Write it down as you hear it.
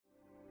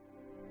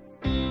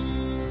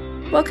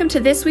Welcome to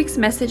this week's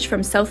message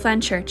from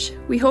Southland Church.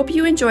 We hope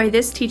you enjoy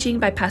this teaching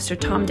by Pastor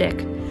Tom Dick.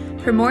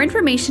 For more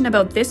information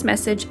about this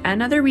message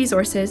and other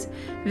resources,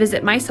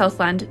 visit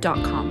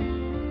mysouthland.com.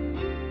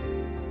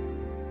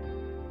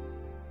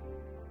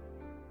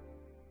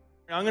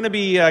 I'm going to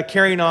be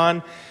carrying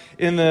on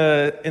in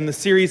the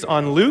series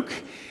on Luke,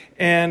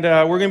 and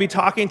we're going to be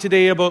talking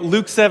today about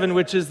Luke 7,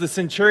 which is the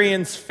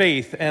Centurion's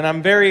faith, and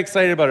I'm very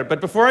excited about it. But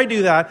before I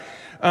do that,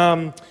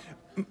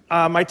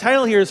 my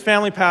title here is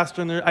family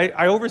pastor, and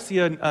I oversee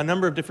a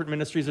number of different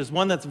ministries. There's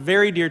one that's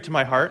very dear to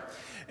my heart,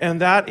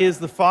 and that is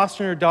the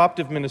foster and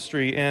adoptive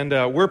ministry, and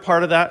we're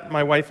part of that,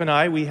 my wife and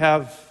I. We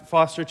have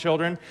foster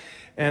children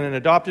and an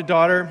adopted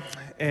daughter,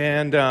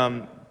 and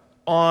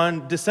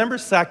on December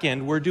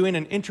 2nd, we're doing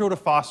an intro to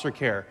foster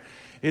care.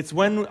 It's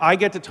when I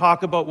get to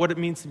talk about what it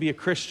means to be a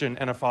Christian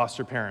and a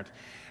foster parent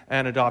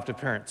and adoptive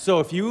parent.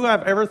 So if you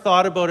have ever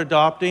thought about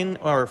adopting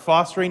or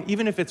fostering,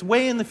 even if it's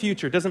way in the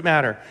future, it doesn't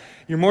matter.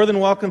 You're more than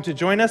welcome to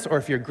join us, or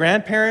if you're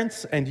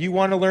grandparents and you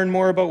want to learn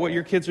more about what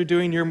your kids are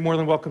doing, you're more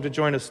than welcome to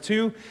join us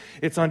too.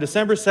 It's on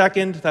December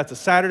 2nd. That's a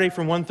Saturday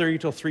from 1:30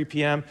 till 3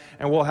 p.m.,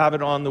 and we'll have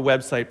it on the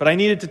website. But I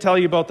needed to tell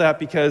you about that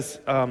because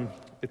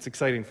it's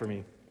exciting for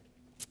me.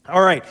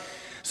 All right,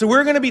 so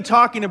we're going to be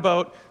talking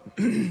about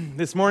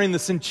this morning the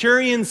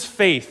Centurion's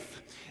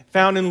faith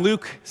found in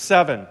Luke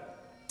 7.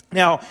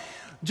 Now,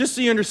 just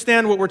so you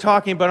understand what we're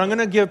talking about, I'm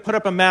going to put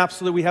up a map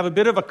so that we have a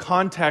bit of a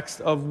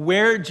context of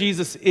where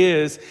Jesus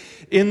is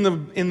in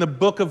the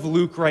book of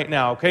Luke right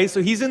now, okay?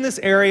 So he's in this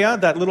area,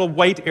 that little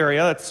white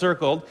area that's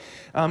circled,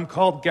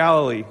 called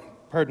Galilee.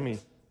 Pardon me.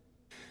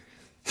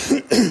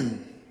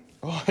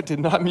 Oh, I did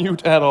not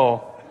mute at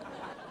all.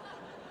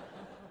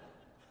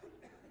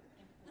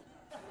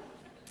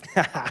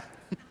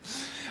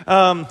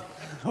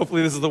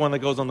 Hopefully this is the one that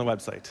goes on the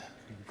website.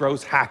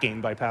 Gross hacking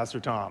by Pastor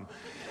Tom.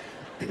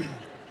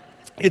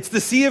 It's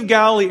the Sea of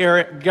Galilee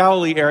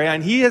area,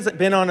 and he has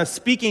been on a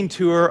speaking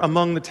tour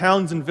among the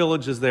towns and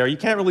villages there. You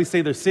can't really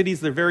say they're cities,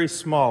 they're very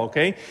small,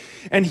 okay?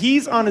 And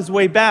he's on his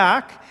way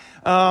back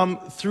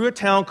through a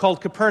town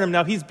called Capernaum.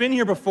 Now, he's been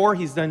here before.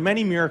 He's done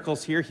many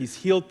miracles here. He's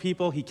healed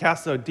people. He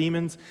cast out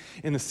demons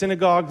in the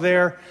synagogue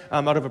there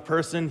out of a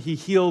person. He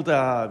healed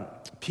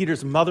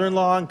Peter's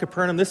mother-in-law in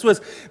Capernaum. This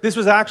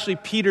was actually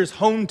Peter's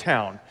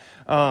hometown.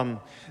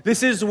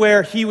 This is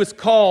where he was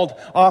called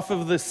off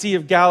of the Sea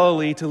of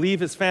Galilee to leave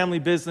his family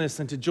business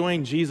and to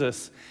join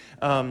Jesus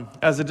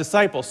as a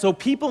disciple. So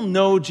people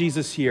know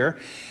Jesus here.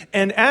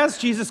 And as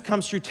Jesus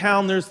comes through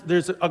town,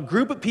 there's a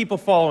group of people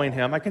following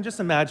him. I can just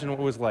imagine what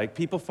it was like,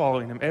 people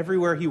following him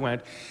everywhere he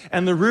went.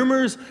 And the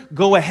rumors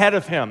go ahead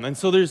of him. And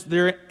so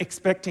they're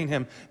expecting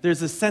him.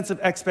 There's a sense of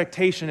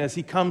expectation as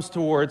he comes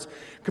towards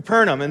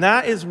Capernaum. And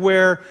that is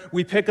where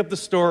we pick up the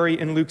story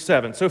in Luke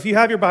 7. So if you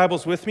have your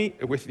Bibles with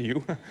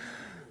you,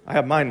 I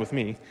have mine with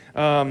me,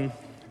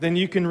 then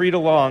you can read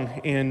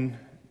along in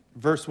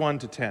verse 1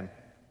 to 10.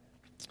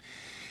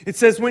 It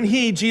says, when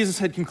Jesus,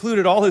 had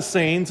concluded all his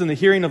sayings in the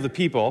hearing of the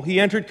people, he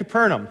entered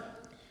Capernaum.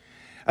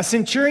 A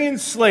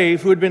centurion's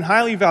slave who had been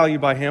highly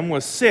valued by him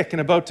was sick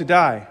and about to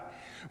die.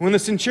 When the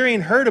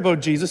centurion heard about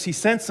Jesus, he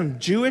sent some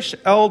Jewish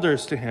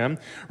elders to him,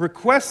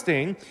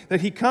 requesting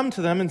that he come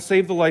to them and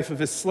save the life of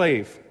his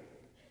slave.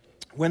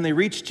 When they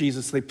reached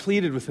Jesus, they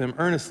pleaded with him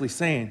earnestly,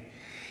 saying,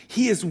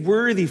 "He is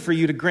worthy for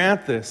you to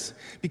grant this,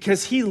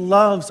 because he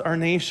loves our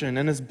nation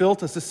and has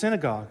built us a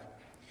synagogue."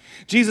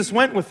 Jesus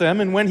went with them,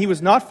 and when he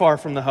was not far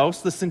from the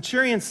house, the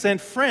centurion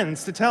sent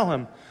friends to tell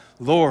him,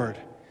 "Lord,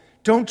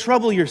 don't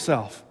trouble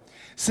yourself,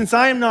 since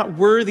I am not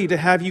worthy to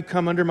have you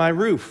come under my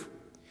roof.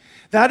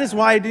 That is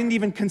why I didn't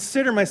even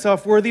consider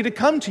myself worthy to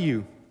come to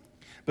you.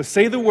 But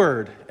say the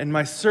word, and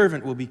my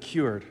servant will be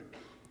cured.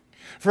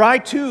 For I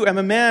too am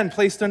a man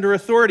placed under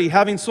authority,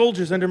 having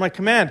soldiers under my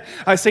command.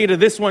 I say to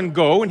this one,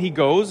 'Go,' and he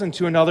goes, and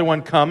to another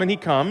one, 'Come,' and he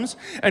comes,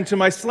 and to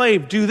my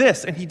slave, 'Do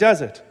this,' and he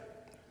does it."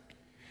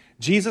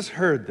 Jesus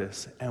heard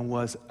this and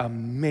was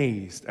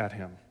amazed at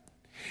him.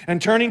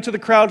 And turning to the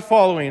crowd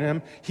following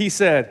him, he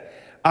said,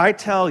 "I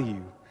tell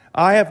you,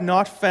 I have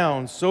not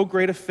found so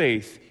great a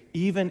faith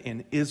even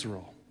in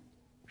Israel."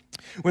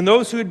 When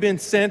those who had been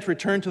sent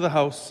returned to the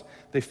house,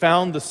 they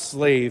found the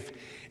slave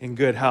in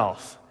good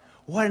health.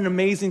 What an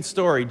amazing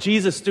story.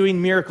 Jesus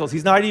doing miracles.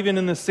 He's not even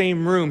in the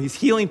same room. He's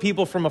healing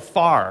people from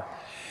afar.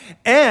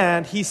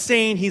 And he's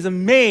saying he's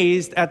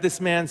amazed at this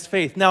man's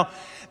faith. Now,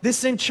 this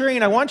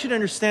centurion, I want you to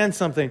understand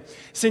something.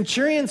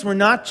 Centurions were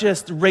not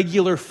just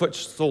regular foot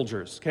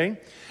soldiers, okay?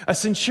 A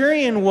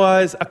centurion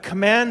was a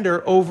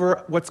commander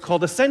over what's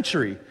called a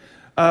century.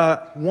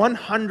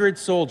 100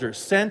 soldiers.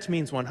 Cent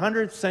means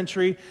 100,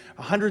 century,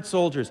 100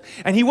 soldiers.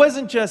 And he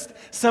wasn't just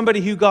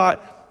somebody who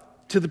got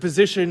to the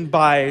position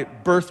by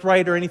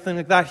birthright or anything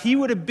like that. He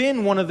would have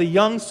been one of the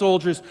young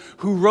soldiers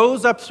who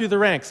rose up through the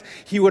ranks.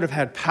 He would have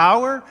had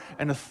power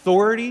and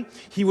authority.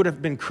 He would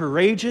have been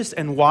courageous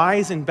and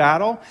wise in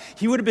battle.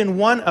 He would have been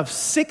one of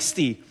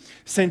 60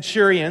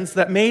 centurions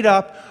that made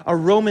up a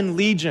Roman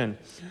legion.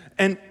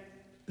 And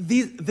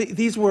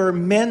These were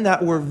men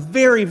that were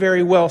very,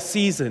 very well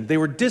seasoned. They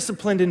were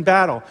disciplined in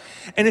battle.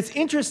 And it's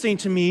interesting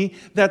to me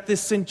that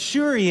this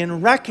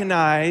centurion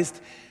recognized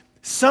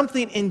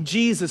something in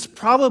Jesus,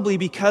 probably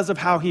because of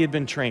how he had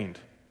been trained.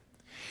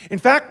 In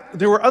fact,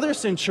 there were other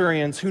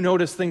centurions who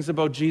noticed things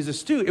about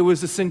Jesus too. It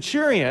was a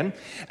centurion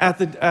at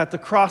the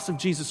cross of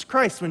Jesus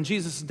Christ when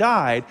Jesus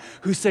died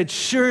who said,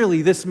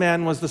 surely this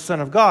man was the Son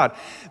of God.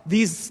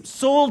 These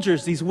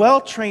soldiers, these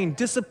well-trained,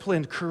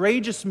 disciplined,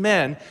 courageous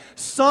men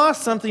saw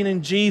something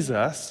in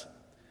Jesus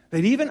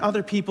that even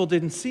other people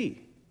didn't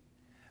see.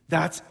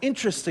 That's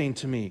interesting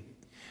to me.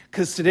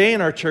 Because today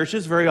in our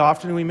churches, very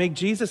often we make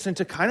Jesus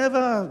into kind of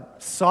a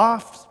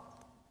soft,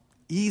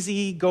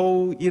 easy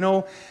go,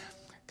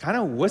 kind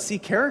of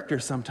wussy character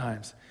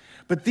sometimes.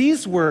 But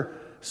these were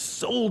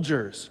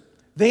soldiers.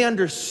 They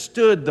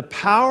understood the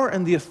power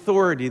and the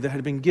authority that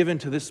had been given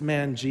to this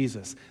man,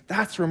 Jesus.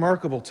 That's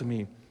remarkable to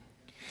me.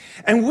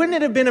 And wouldn't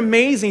it have been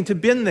amazing to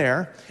have been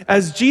there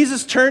as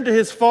Jesus turned to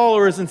his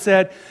followers and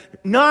said,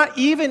 not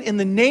even in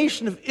the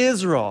nation of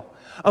Israel,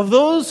 of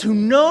those who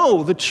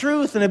know the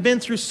truth and have been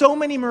through so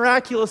many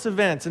miraculous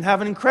events and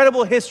have an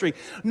incredible history,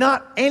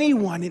 not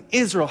anyone in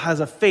Israel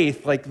has a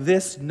faith like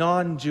this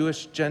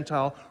non-Jewish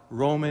Gentile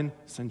Roman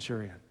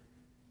centurion.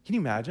 Can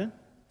you imagine?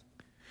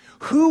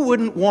 Who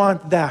wouldn't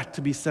want that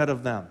to be said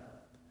of them?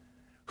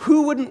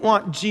 Who wouldn't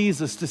want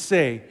Jesus to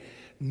say,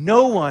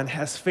 no one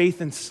has faith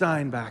in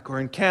Steinbach or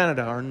in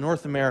Canada or in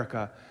North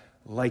America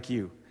like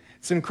you?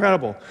 It's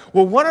incredible.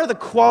 Well, what are the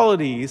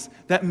qualities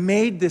that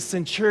made this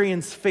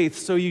centurion's faith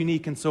so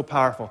unique and so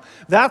powerful?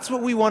 That's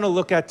what we want to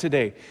look at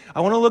today.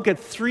 I want to look at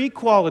 3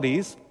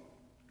 qualities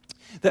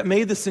that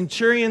made the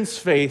centurion's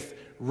faith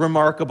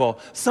remarkable,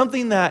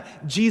 something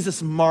that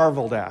Jesus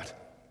marveled at.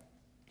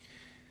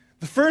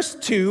 The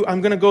first 2 I'm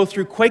going to go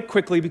through quite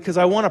quickly because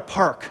I want to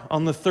park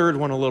on the third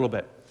one a little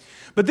bit.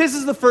 But this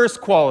is the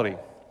first quality.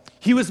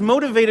 He was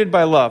motivated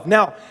by love.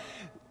 Now,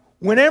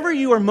 whenever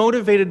you are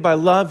motivated by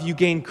love, you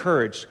gain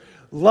courage.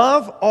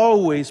 Love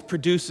always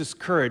produces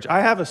courage.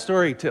 I have a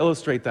story to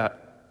illustrate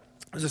that.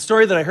 It was a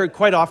story that I heard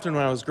quite often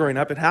when I was growing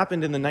up. It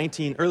happened in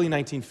the early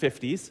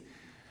 1950s.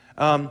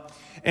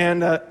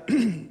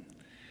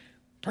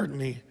 Pardon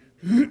me.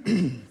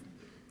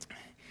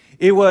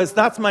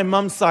 That's my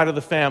mom's side of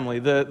the family.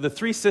 The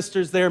 3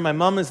 sisters there, my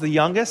mom is the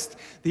youngest.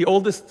 The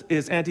oldest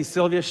is Auntie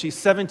Sylvia. She's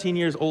 17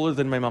 years older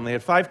than my mom. They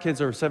had 5 kids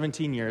over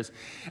 17 years.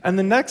 And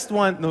the next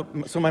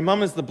one, so my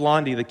mom is the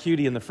blondie, the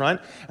cutie in the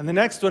front. And the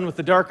next one with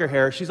the darker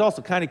hair, she's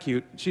also kind of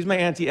cute. She's my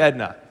Auntie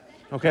Edna,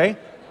 okay?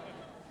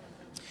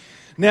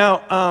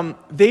 Now,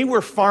 they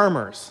were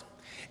farmers.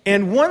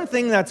 And one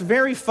thing that's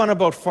very fun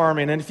about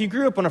farming, and if you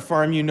grew up on a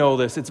farm, you know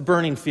this, it's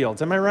burning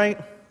fields. Am I right?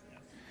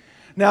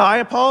 Now, I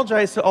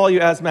apologize to all you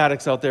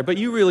asthmatics out there, but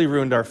you really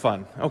ruined our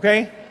fun,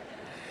 okay?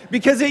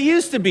 Because it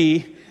used to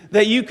be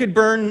that you could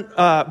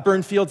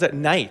burn fields at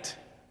night,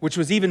 which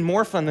was even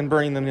more fun than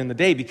burning them in the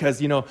day because,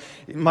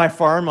 my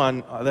farm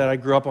that I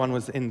grew up on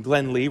was in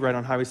Glenlee, right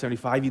on Highway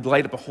 75. You'd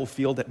light up a whole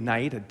field at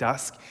night, at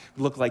dusk.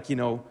 It looked like,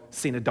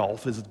 St.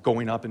 Adolphe is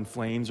going up in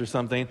flames or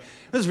something.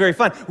 It was very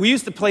fun. We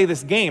used to play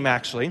this game,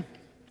 actually.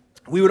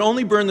 We would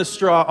only burn the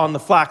straw on the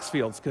flax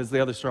fields because the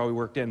other straw we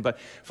worked in, but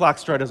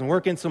flax straw doesn't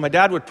work in. So my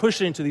dad would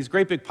push it into these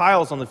great big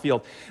piles on the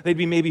field. They'd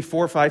be maybe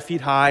 4 or 5 feet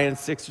high and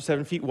 6 or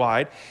 7 feet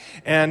wide.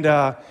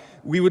 And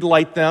we would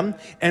light them.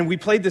 And we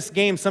played this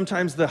game.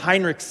 Sometimes the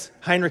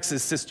Heinrichs'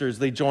 sisters,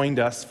 they joined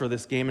us for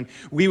this game. And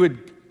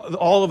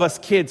all of us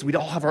kids, we'd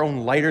all have our own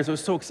lighters. It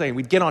was so exciting.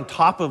 We'd get on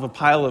top of a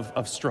pile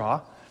of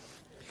straw.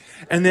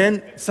 And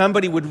then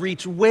somebody would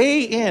reach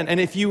way in, and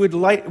if you would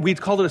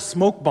we'd call it a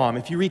smoke bomb.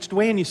 If you reached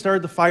way in, you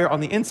started the fire on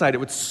the inside, it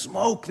would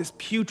smoke, this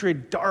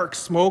putrid, dark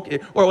smoke,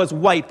 or it was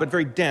white, but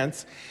very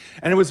dense.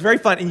 And it was very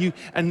fun.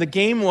 And the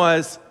game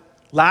was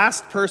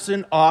last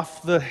person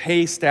off the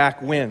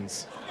haystack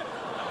wins.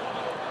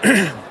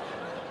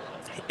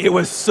 It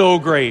was so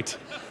great.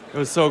 It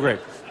was so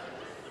great.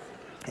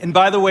 And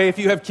by the way, if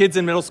you have kids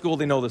in middle school,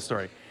 they know this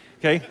story,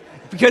 okay?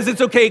 Because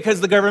it's okay, because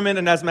the government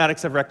and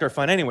asthmatics have wrecked our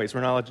fun anyways. We're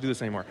not allowed to do this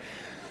anymore.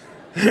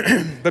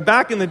 But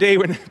back in the day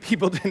when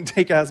people didn't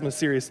take asthma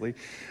seriously,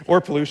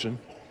 or pollution,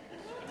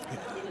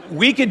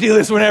 we could do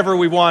this whenever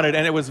we wanted,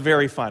 and it was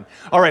very fun.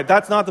 All right,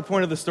 that's not the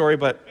point of the story,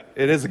 but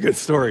it is a good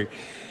story.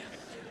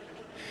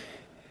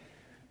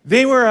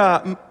 They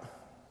were,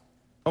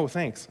 oh,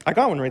 thanks. I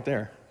got one right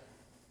there.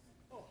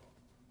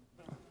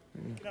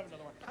 You can have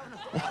another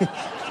one.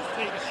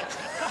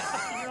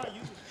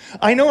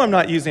 I know I'm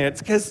not using it.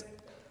 It's because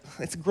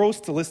it's gross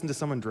to listen to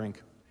someone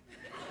drink.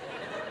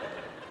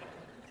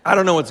 I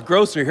don't know what's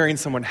grosser, hearing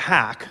someone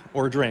hack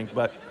or drink,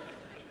 but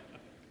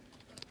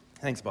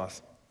thanks,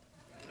 boss.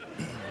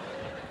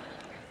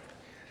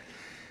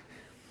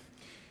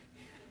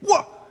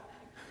 Whoa!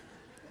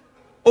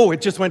 Oh,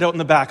 it just went out in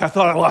the back. I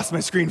thought I lost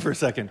my screen for a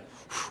second.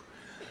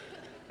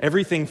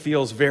 Everything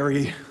feels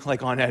very,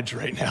 on edge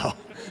right now,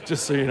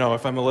 just so you know,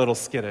 if I'm a little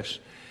skittish.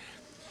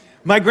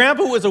 My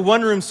grandpa was a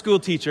one-room school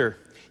teacher.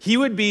 He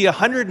would be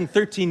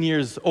 113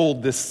 years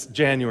old this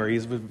January.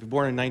 He was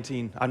born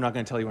in I'm not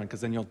going to tell you when,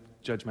 because then you'll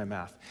judge my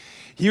math.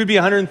 He would be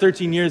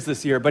 113 years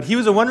this year, but he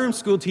was a one-room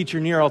school teacher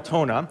near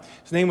Altona.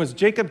 His name was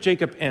Jacob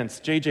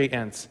Entz, J.J.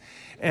 Entz.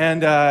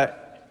 And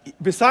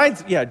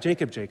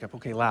Jacob,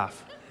 okay,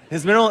 laugh.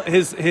 His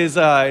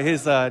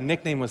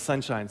nickname was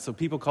Sunshine, so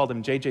people called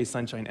him J.J.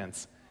 Sunshine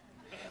Entz.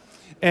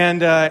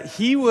 And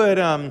he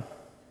would...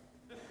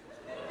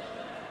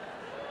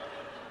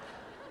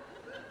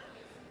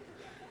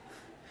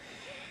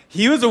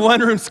 He was a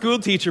one-room school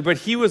teacher, but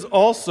he was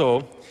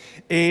also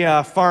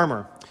a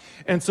farmer.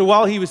 And so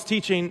while he was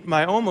teaching,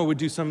 my Oma would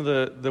do some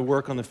of the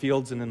work on the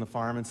fields and in the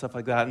farm and stuff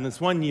like that. And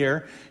this one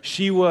year,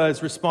 she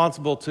was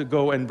responsible to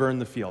go and burn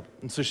the field.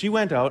 And so she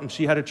went out, and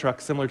she had a truck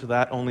similar to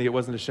that, only it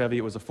wasn't a Chevy,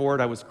 it was a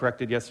Ford. I was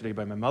corrected yesterday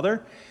by my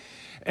mother.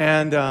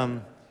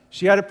 And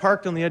she had it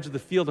parked on the edge of the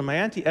field, and my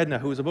Auntie Edna,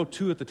 who was about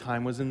 2 at the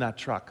time, was in that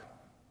truck.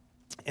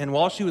 And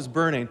while she was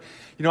burning,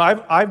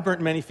 I've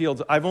burnt many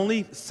fields. I've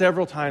only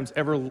several times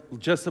ever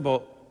just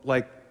about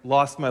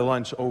lost my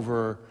lunch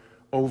over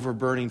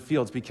burning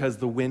fields because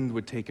the wind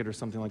would take it or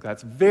something like that.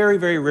 It's very,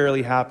 very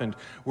rarely happened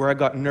where I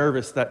got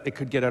nervous that it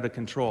could get out of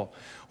control.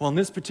 Well, on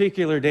this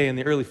particular day in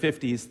the early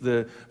 50s,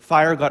 the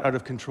fire got out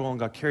of control and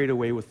got carried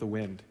away with the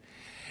wind.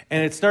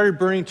 And it started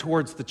burning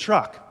towards the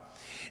truck.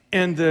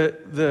 And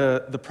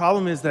the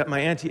problem is that my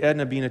Auntie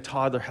Edna, being a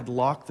toddler, had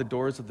locked the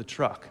doors of the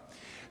truck.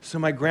 So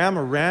my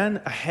grandma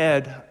ran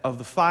ahead of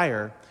the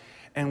fire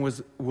and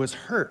was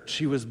hurt.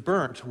 She was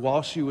burnt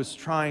while she was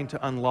trying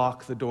to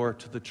unlock the door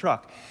to the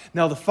truck.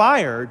 Now, the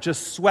fire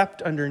just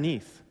swept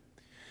underneath.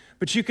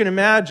 But you can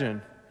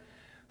imagine,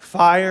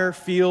 fire,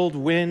 field,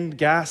 wind,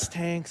 gas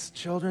tanks,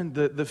 children,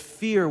 the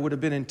fear would have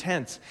been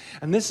intense.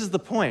 And this is the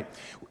point.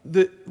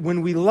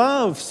 When we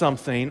love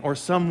something or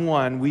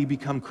someone, we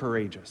become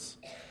courageous.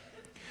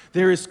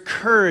 There is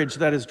courage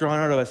that is drawn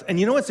out of us. And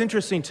you know what's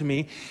interesting to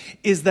me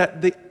is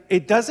that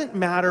it doesn't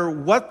matter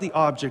what the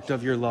object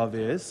of your love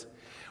is.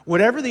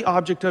 Whatever the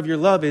object of your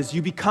love is,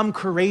 you become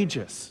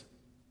courageous.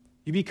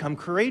 You become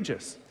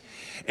courageous.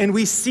 And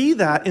we see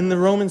that in the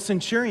Roman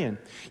centurion.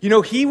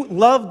 He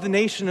loved the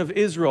nation of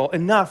Israel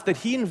enough that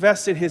he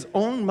invested his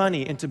own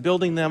money into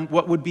building them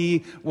what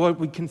we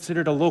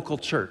considered a local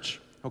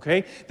church.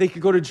 Okay? They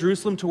could go to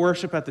Jerusalem to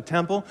worship at the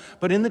temple,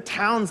 but in the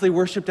towns they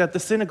worshiped at the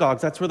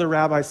synagogues. That's where the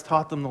rabbis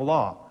taught them the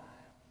law.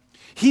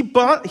 He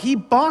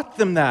bought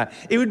them that.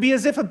 It would be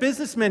as if a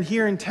businessman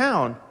here in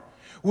town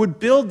would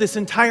build this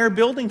entire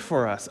building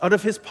for us out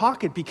of his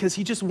pocket because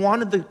he just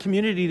wanted the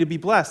community to be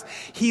blessed.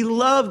 He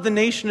loved the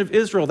nation of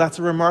Israel. That's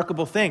a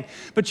remarkable thing.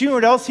 But you know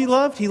what else he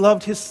loved? He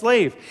loved his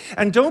slave.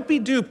 And don't be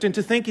duped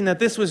into thinking that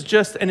this was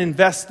just an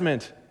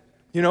investment.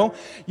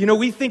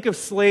 We think of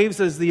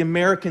slaves as the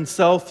American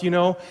South,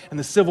 and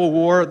the Civil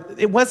War.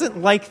 It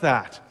wasn't like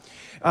that.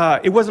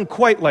 It wasn't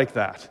quite like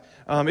that.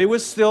 It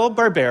was still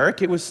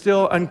barbaric. It was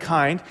still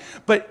unkind.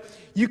 But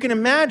you can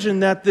imagine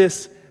that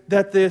these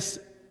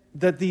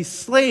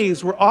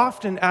slaves were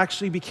often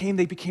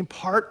became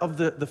part of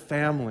the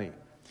family.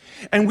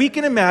 And we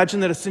can imagine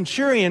that a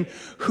centurion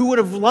who would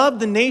have loved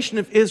the nation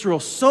of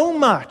Israel so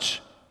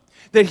much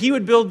that he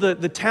would build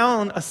the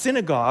town a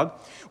synagogue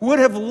would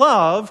have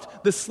loved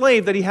the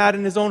slave that he had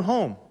in his own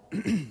home.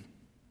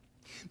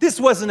 This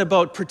wasn't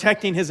about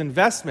protecting his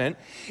investment.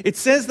 It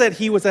says that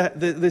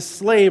this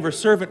slave or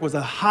servant was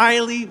a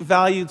highly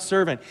valued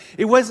servant.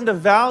 It wasn't a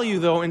value,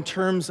 though, in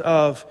terms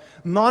of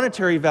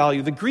monetary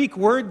value. The Greek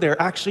word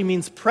there actually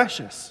means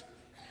precious.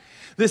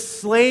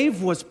 This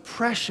slave was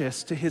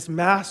precious to his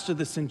master,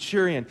 the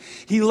centurion.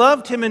 He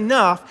loved him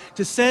enough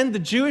to send the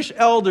Jewish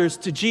elders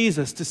to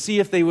Jesus to see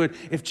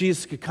if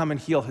Jesus could come and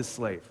heal his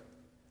slave.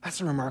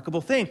 That's a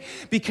remarkable thing,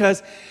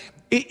 because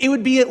it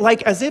would be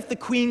like as if the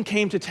queen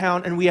came to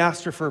town and we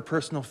asked her for a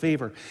personal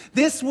favor.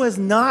 This was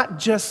not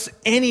just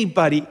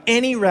anybody,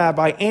 any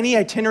rabbi, any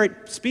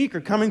itinerant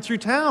speaker coming through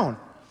town.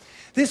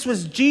 This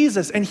was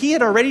Jesus, and he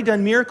had already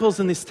done miracles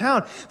in this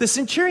town. The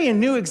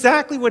centurion knew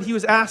exactly what he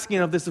was asking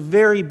of this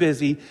very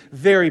busy,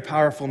 very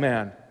powerful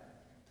man.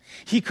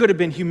 He could have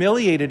been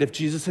humiliated if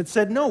Jesus had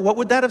said no. What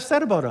would that have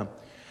said about him?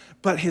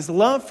 But his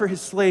love for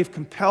his slave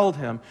compelled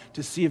him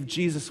to see if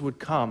Jesus would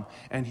come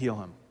and heal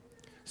him.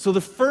 So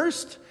the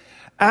first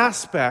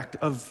aspect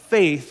of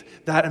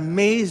faith that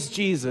amazed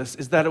Jesus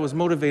is that it was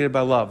motivated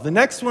by love. The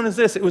next one is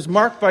this: it was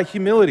marked by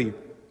humility.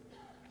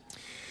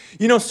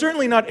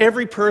 Certainly not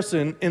every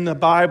person in the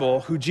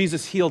Bible who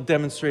Jesus healed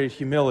demonstrated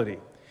humility.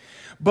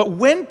 But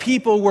when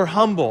people were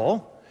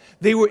humble,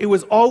 it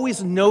was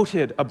always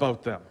noted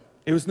about them.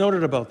 It was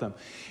noted about them.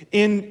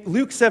 In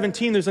Luke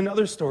 17, there's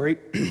another story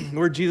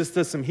where Jesus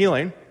does some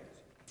healing.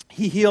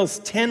 He heals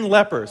 10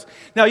 lepers.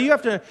 Now,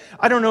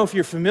 I don't know if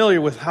you're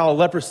familiar with how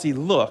leprosy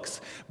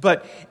looks,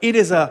 but it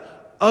is an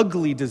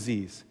ugly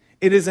disease.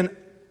 It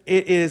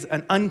is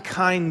an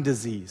unkind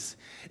disease.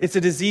 It's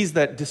a disease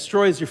that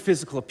destroys your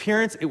physical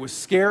appearance. It was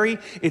scary.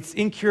 It's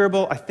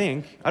incurable, I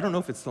think. I don't know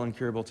if it's still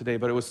incurable today,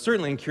 but it was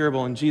certainly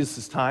incurable in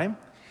Jesus' time.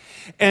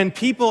 And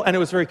it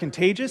was very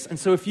contagious. And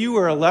so if you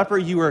were a leper,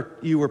 you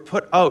were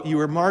put out, you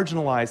were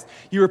marginalized.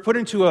 You were put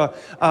into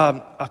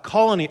a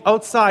colony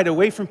outside,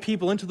 away from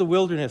people, into the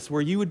wilderness,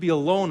 where you would be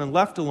alone and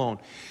left alone.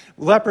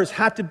 Lepers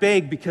had to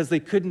beg because they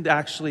couldn't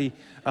actually,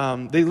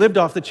 they lived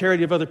off the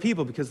charity of other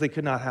people because they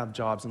could not have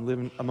jobs and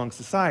live among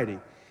society.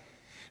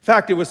 In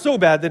fact, it was so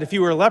bad that if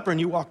you were a leper and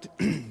you walked,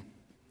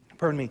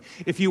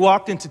 if you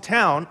walked into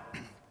town,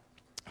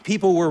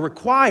 people were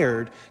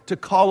required to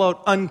call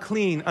out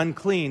unclean,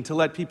 unclean to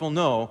let people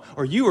know,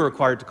 or you were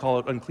required to call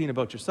out unclean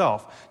about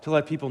yourself to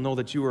let people know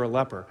that you were a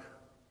leper.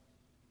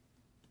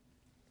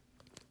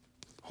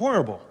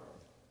 Horrible.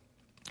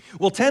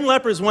 Well, 10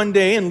 lepers one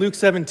day in Luke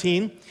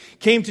 17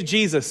 came to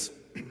Jesus,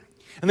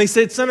 and they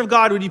said, "Son of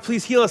God, would you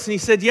please heal us?" And he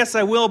said, "Yes,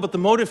 I will, but the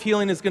mode of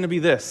healing is going to be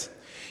this.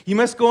 You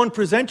must go and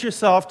present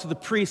yourself to the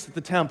priest at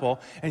the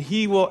temple,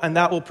 and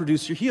that will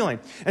produce your healing."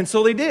 And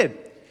so they did.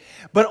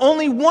 But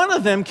only one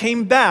of them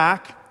came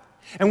back,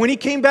 and when he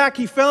came back,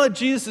 he fell at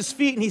Jesus'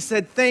 feet, and he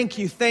said, thank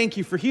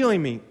you for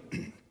healing me."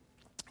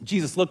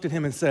 Jesus looked at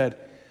him and said,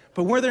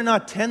 "But were there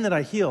not 10 that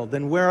I healed?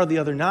 Then where are the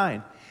other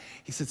 9?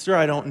 He said, "Sir,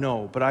 I don't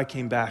know, but I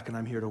came back, and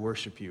I'm here to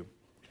worship you."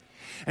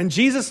 And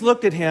Jesus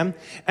looked at him,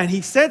 and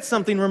he said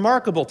something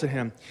remarkable to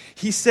him.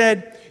 He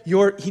said,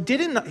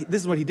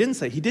 this is what he didn't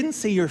say. He didn't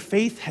say, "Your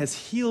faith has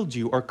healed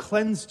you or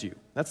cleansed you."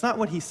 That's not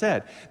what he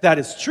said. That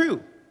is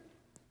true.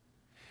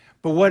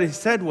 But what he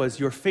said was,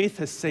 "Your faith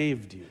has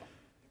saved you."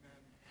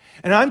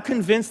 And I'm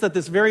convinced that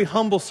this very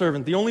humble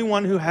servant, the only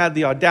one who had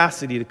the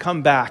audacity to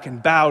come back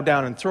and bow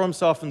down and throw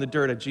himself in the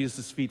dirt at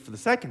Jesus' feet for the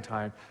second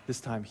time,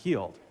 this time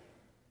healed.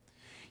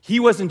 He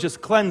wasn't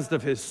just cleansed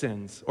of his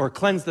sins or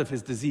cleansed of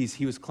his disease.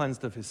 He was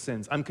cleansed of his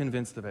sins. I'm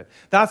convinced of it.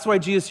 That's why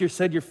Jesus here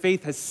said, "Your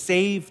faith has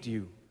saved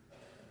you."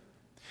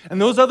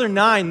 And those other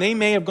 9, they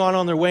may have gone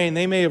on their way and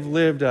they may have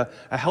lived a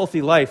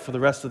healthy life for the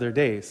rest of their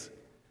days.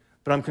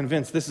 But I'm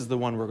convinced this is the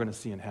one we're going to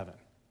see in heaven.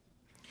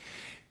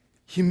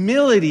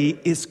 Humility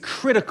is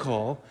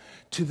critical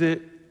to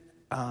the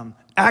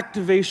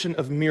activation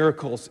of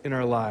miracles in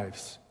our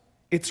lives.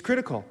 It's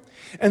critical.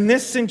 And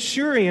this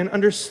centurion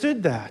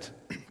understood that.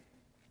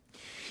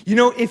 You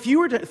know, if you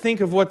were to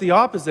think of what the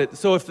opposite,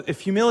 so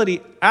if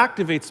humility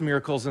activates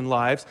miracles in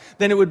lives,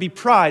 then it would be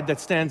pride that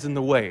stands in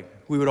the way.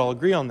 We would all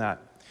agree on that.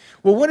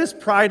 Well, what is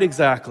pride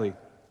exactly?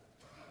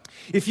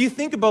 If you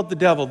think about the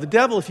devil,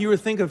 if you were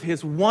to think of the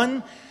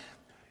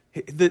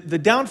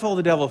downfall of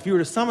the devil, if you were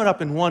to sum it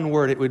up in one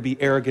word, it would be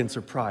arrogance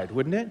or pride,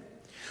 wouldn't it?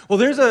 Well,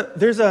 there's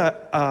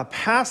a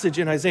passage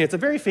in Isaiah. It's a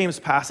very famous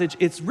passage.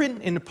 It's written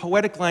in a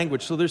poetic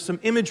language, so there's some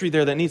imagery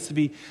there that needs to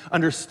be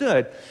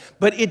understood.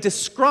 But it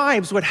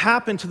describes what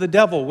happened to the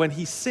devil when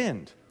he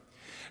sinned.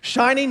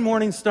 Shining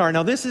morning star.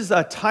 Now, this is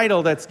a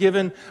title that's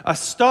given. A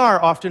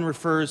star often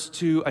refers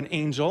to an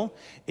angel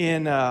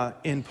in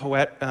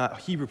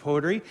Hebrew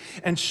poetry.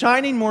 And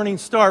shining morning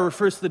star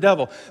refers to the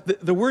devil.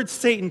 The word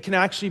Satan can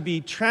actually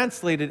be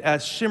translated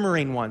as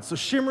shimmering one. So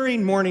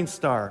shimmering morning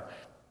star.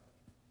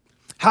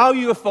 How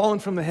you have fallen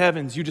from the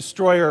heavens, you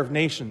destroyer of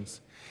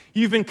nations.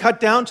 You've been cut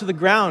down to the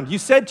ground. You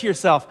said to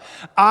yourself,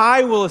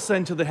 "I will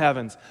ascend to the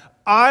heavens.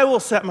 I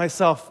will set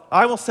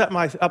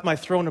up my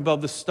throne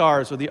above the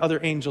stars or the other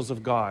angels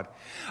of God.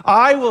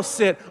 I will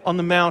sit on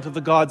the mount of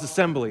the God's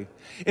assembly.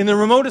 In the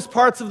remotest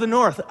parts of the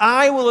north,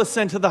 I will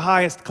ascend to the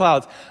highest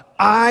clouds.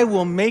 I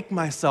will make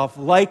myself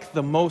like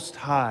the Most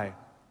High."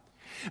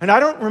 And I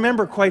don't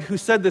remember quite who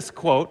said this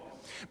quote,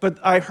 but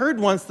I heard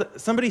once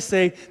somebody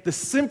say, the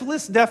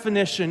simplest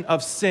definition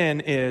of sin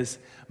is,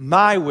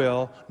 "My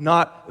will,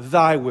 not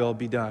thy will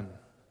be done."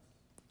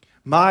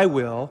 My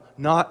will,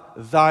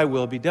 not thy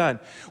will be done.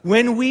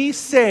 When we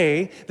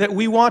say that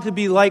we want to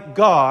be like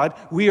God,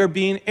 we are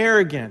being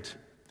arrogant.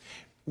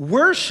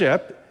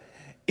 Worship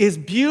is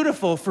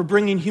beautiful for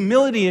bringing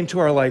humility into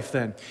our life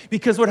then.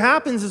 Because what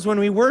happens is when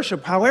we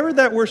worship, however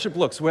that worship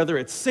looks, whether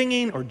it's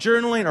singing or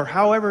journaling or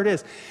however it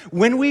is,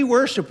 when we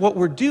worship, what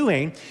we're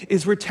doing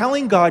is we're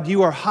telling God,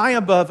 "You are high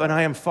above and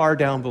I am far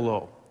down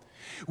below."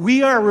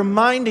 We are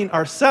reminding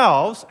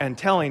ourselves and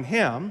telling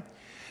Him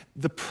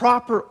the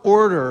proper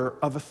order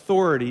of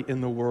authority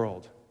in the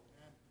world.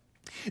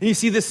 And you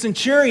see, the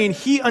centurion,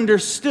 he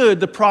understood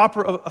the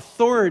proper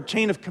authority,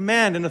 chain of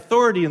command and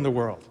authority in the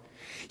world.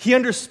 He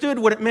understood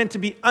what it meant to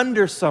be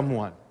under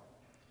someone.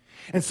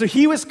 And so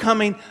he was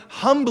coming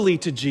humbly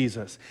to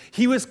Jesus.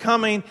 He was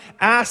coming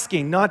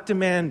asking, not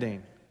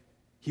demanding.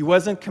 He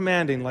wasn't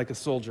commanding like a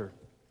soldier.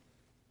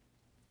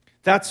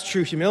 That's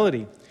true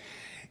humility.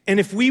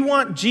 And if we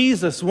want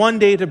Jesus one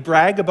day to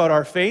brag about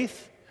our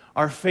faith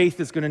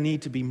is going to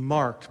need to be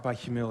marked by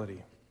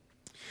humility.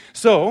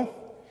 So,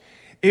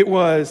 it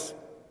was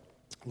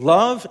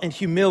love and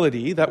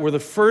humility that were the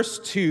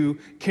first 2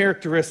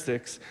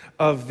 characteristics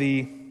of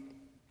the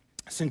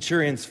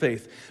centurion's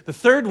faith. The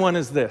third one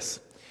is this.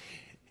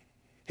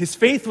 His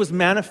faith was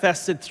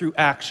manifested through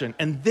action,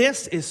 and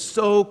this is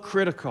so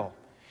critical.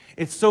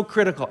 It's so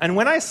critical. And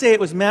when I say it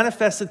was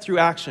manifested through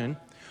action,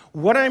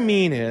 what I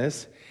mean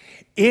is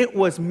it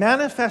was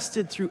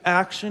manifested through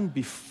action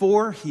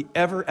before he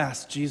ever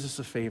asked Jesus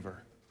a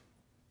favor.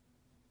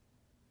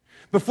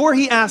 Before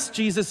he asked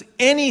Jesus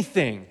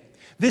anything,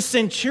 this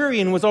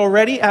centurion was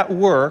already at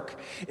work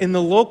in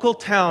the local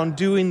town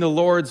doing the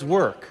Lord's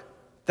work.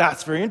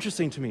 That's very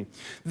interesting to me.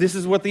 This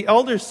is what the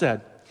elders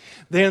said.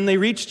 Then they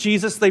reached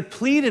Jesus. They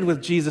pleaded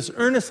with Jesus,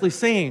 earnestly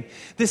saying,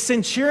 "This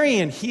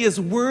centurion, he is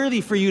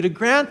worthy for you to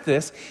grant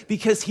this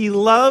because he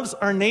loves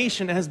our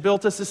nation and has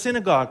built us a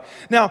synagogue."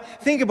 Now,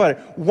 think about it.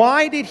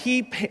 Why did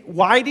he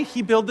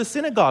build the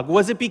synagogue?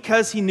 Was it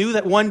because he knew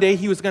that one day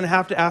he was going to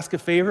have to ask a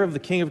favor of the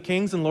King of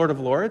Kings and Lord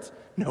of Lords?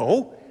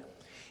 No.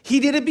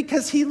 He did it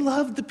because he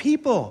loved the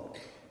people.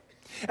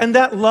 And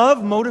that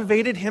love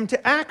motivated him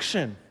to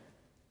action.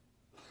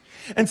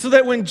 And so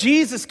that when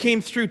Jesus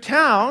came through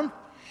town,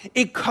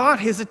 it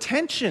caught his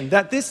attention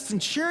that this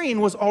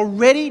centurion was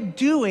already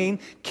doing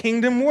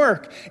kingdom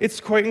work. It's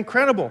quite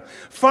incredible.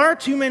 Far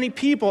too many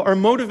people are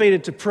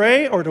motivated to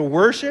pray or to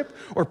worship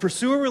or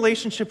pursue a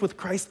relationship with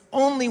Christ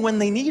only when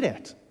they need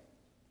it.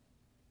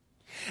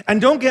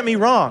 And don't get me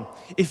wrong,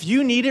 if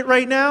you need it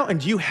right now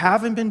and you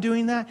haven't been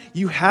doing that,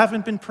 you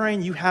haven't been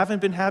praying, you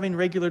haven't been having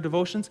regular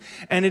devotions,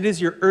 and it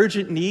is your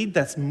urgent need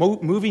that's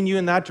moving you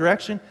in that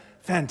direction,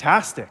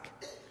 fantastic.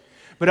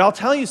 But I'll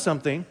tell you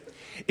something.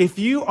 If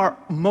you are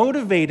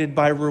motivated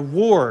by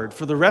reward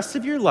for the rest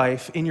of your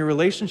life in your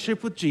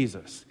relationship with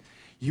Jesus,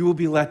 you will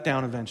be let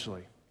down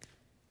eventually.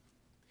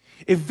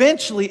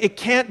 Eventually, it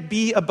can't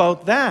be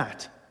about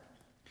that.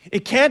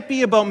 It can't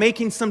be about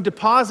making some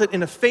deposit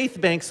in a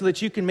faith bank so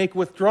that you can make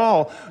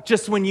withdrawal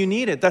just when you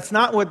need it. That's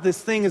not what this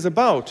thing is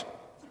about.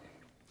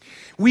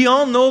 We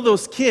all know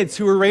those kids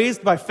who were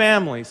raised by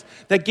families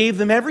that gave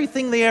them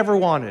everything they ever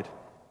wanted.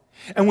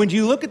 And when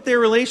you look at their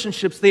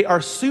relationships, they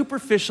are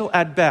superficial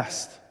at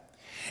best.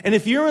 And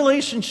if your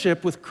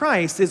relationship with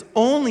Christ is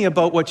only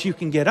about what you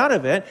can get out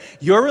of it,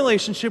 your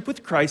relationship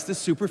with Christ is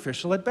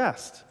superficial at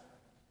best.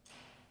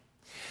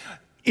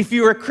 If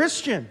you're a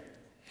Christian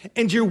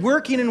and you're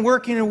working and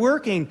working and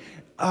working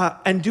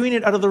and doing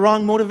it out of the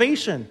wrong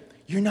motivation,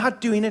 you're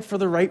not doing it for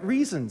the right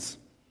reasons.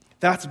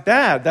 That's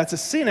bad. That's a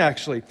sin,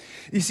 actually.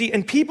 You see,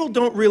 and people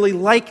don't really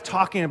like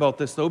talking about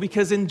this, though,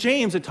 because in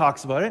James it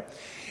talks about it.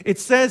 It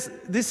says,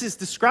 this is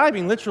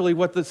describing literally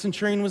what the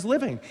centurion was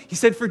living. He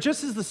said, "For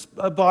just as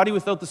the body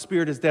without the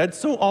spirit is dead,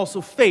 so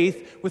also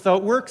faith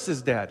without works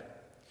is dead."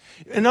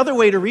 Another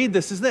way to read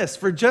this is this: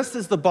 "For just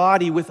as the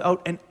body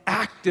without an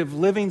active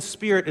living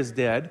spirit is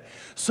dead,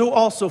 so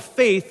also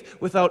faith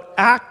without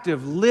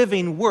active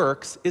living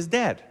works is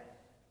dead."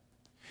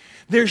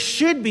 There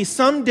should be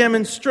some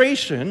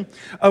demonstration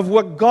of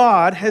what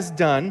God has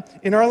done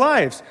in our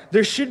lives.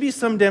 There should be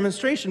some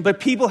demonstration, but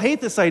people hate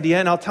this idea,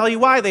 and I'll tell you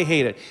why they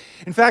hate it.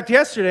 In fact,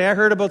 yesterday I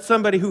heard about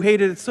somebody who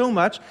hated it so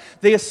much,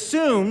 they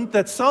assumed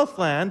that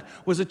Southland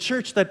was a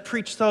church that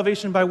preached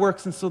salvation by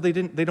works, and so they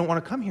don't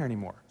want to come here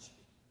anymore.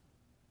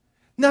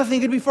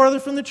 Nothing could be farther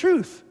from the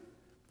truth.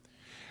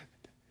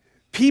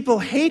 People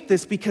hate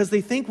this because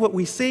they think what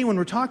we say when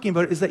we're talking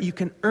about it is that you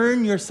can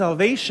earn your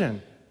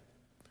salvation.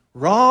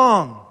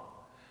 Wrong.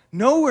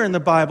 Nowhere in the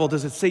Bible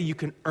does it say you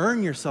can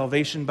earn your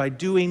salvation by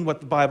doing what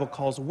the Bible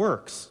calls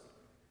works.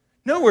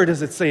 Nowhere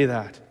does it say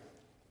that.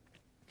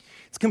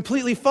 It's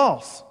completely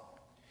false.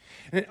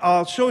 And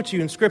I'll show it to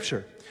you in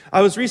Scripture.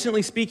 I was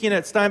recently speaking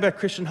at Steinbach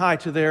Christian High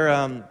to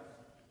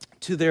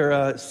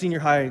their senior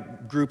high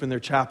group in their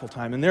chapel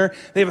time, and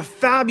they have a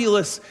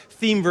fabulous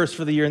theme verse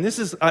for the year. And this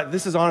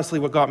is honestly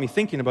what got me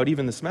thinking about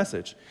even this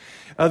message.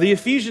 The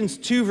Ephesians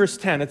 2 verse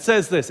 10. It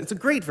says this. It's a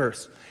great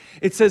verse.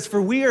 It says, "For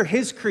we are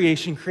His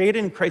creation, created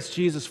in Christ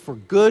Jesus for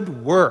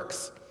good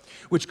works,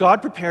 which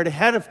God prepared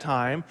ahead of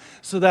time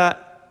so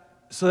that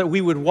we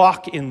would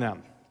walk in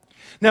them."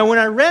 Now, when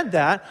I read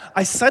that,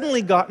 I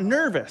suddenly got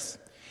nervous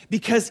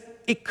because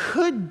it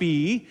could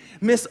be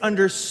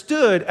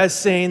misunderstood as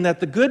saying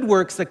that the good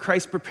works that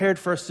Christ prepared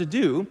for us to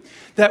do,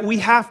 that we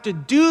have to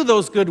do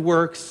those good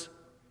works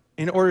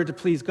in order to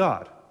please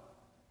God.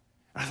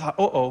 I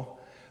thought,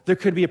 there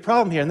could be a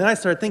problem here. And then I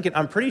started thinking,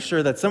 I'm pretty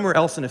sure that somewhere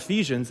else in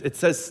Ephesians, it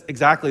says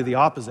exactly the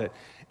opposite.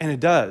 And it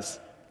does,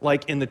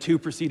 like in the 2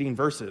 preceding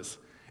verses.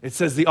 It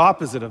says the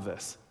opposite of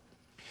this.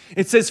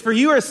 It says, "For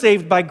you are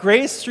saved by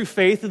grace through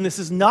faith, and this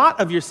is not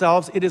of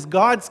yourselves, it is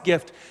God's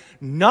gift,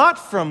 not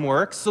from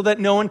works, so that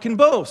no one can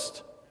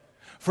boast.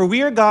 For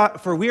we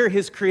are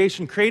His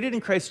creation, created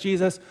in Christ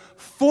Jesus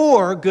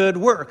for good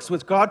works,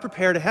 which God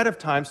prepared ahead of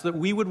time so that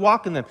we would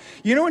walk in them."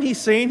 You know what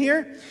he's saying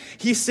here?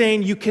 He's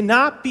saying you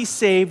cannot be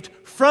saved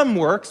from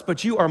works,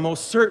 but you are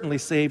most certainly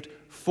saved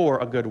for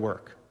a good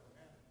work.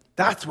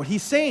 That's what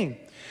he's saying.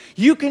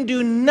 You can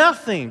do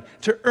nothing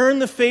to earn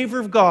the favor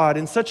of God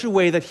in such a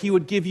way that He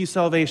would give you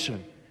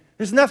salvation.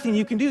 There's nothing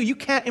you can do. You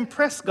can't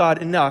impress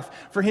God enough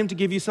for Him to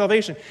give you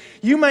salvation.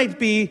 You might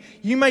be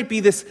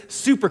this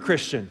super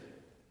Christian.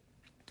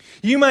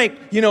 You might,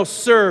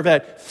 serve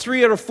at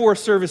 3 out of 4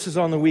 services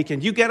on the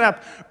weekend. You get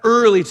up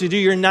early to do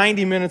your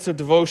 90 minutes of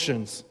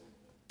devotions,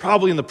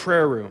 probably in the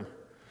prayer room.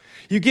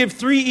 You give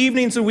 3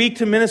 evenings a week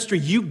to ministry.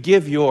 You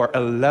give your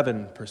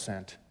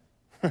 11%.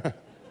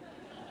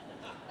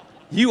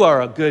 You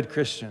are a good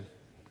Christian.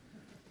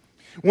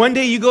 One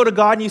day you go to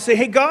God and you say,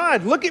 "Hey,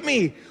 God, look at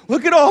me.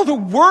 Look at all the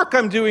work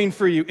I'm doing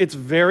for you. It's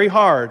very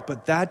hard,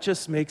 but that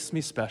just makes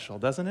me special,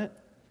 doesn't it?"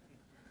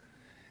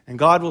 And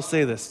God will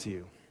say this to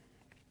you: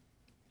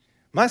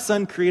 "My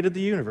son created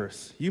the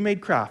universe. You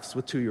made crafts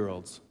with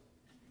 2-year-olds.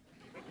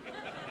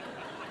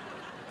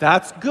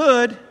 That's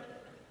good,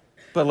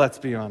 but let's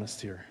be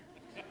honest here.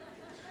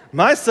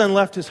 My son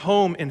left his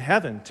home in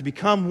heaven to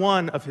become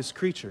one of his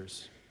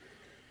creatures.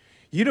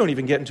 You don't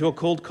even get into a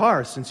cold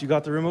car since you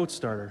got the remote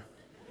starter.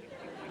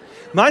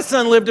 My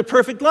son lived a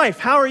perfect life.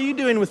 How are you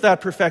doing with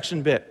that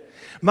perfection bit?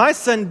 My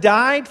son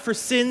died for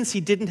sins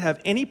he didn't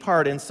have any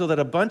part in so that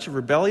a bunch of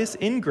rebellious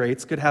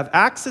ingrates could have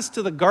access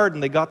to the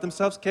garden they got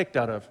themselves kicked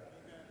out of.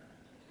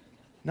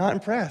 Not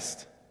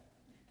impressed.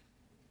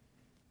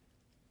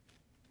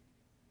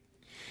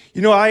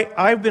 You know,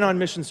 I've been on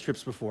missions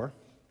trips before.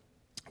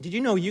 Did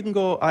you know you can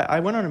go, I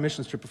went on a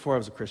missions trip before I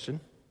was a Christian.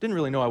 Didn't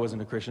really know I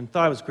wasn't a Christian.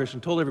 Thought I was a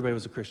Christian. Told everybody I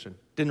was a Christian.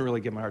 Didn't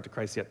really give my heart to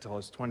Christ yet until I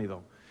was 20,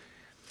 though.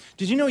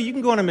 Did you know you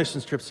can go on a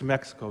missions trip to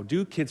Mexico,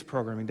 do kids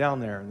programming down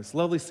there in this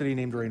lovely city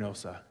named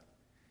Reynosa.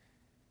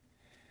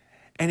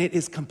 And it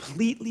is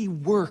completely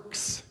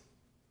works.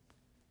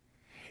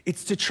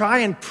 It's to try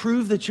and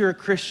prove that you're a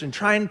Christian,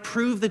 try and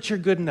prove that you're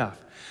good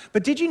enough.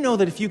 But did you know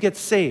that if you get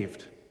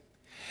saved,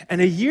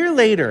 and a year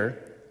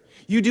later,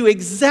 you do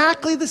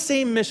exactly the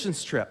same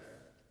missions trip,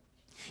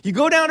 you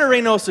go down to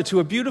Reynosa, to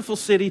a beautiful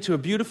city, to a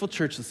beautiful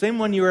church, the same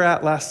one you were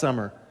at last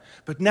summer,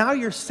 but now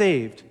you're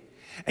saved,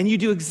 and you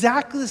do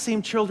exactly the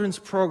same children's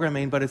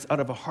programming, but it's out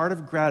of a heart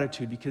of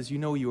gratitude because you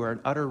know you are an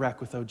utter wreck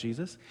without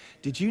Jesus.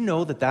 Did you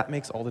know that that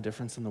makes all the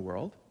difference in the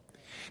world?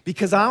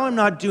 Because now I'm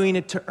not doing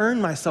it to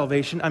earn my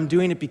salvation, I'm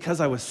doing it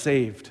because I was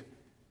saved.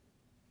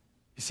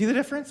 You see the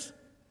difference?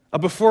 A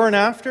before and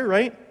after,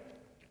 right?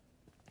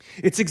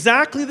 It's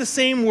exactly the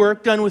same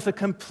work done with a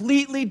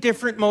completely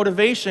different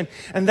motivation,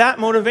 and that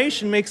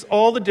motivation makes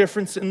all the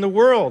difference in the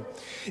world.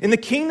 In the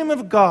kingdom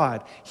of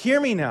God,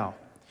 hear me now,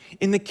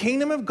 in the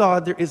kingdom of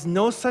God, there is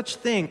no such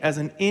thing as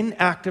an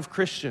inactive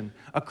Christian,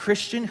 a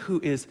Christian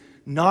who is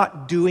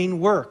not doing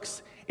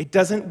works. It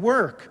doesn't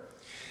work.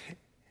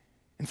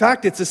 In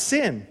fact, it's a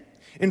sin.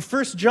 In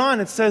 1 John,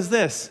 it says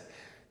this,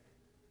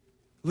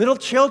 little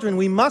children,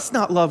 we must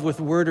not love with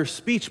word or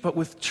speech, but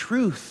with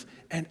truth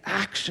and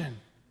action.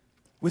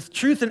 With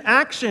truth and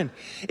action.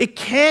 It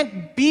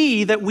can't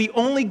be that we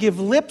only give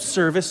lip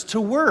service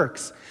to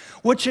works.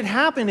 What should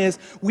happen is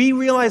we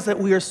realize that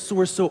we're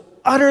so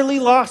utterly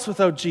lost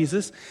without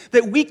Jesus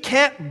that we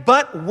can't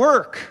but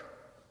work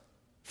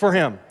for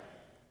him.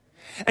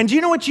 And do you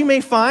know what you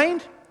may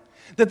find?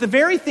 That the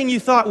very thing you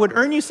thought would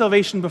earn you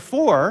salvation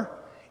before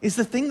is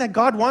the thing that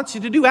God wants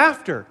you to do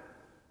after.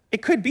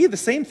 It could be the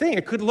same thing.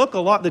 It could look a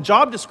lot. The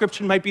job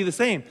description might be the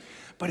same.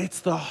 But it's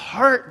the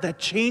heart that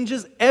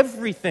changes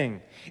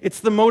everything. It's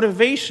the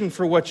motivation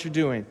for what you're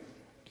doing.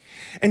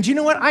 And do you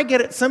know what? I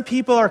get it. Some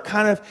people are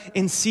kind of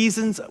in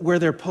seasons where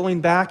they're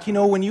pulling back. You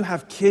know, when you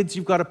have kids,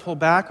 you've got to pull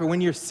back. Or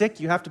when you're sick,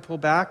 you have to pull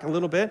back a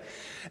little bit.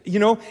 You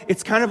know,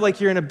 it's kind of like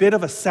you're in a bit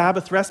of a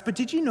Sabbath rest. But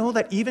did you know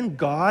that even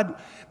God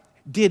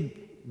did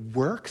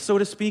work, so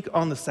to speak,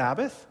 on the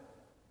Sabbath?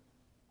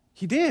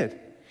 He did.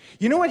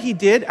 You know what he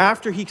did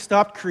after he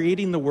stopped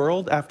creating the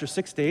world after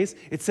 6 days?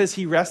 It says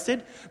he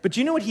rested. But do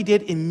you know what he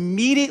did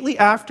immediately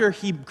after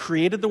he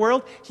created the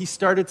world? He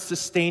started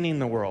sustaining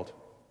the world.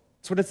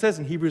 That's what it says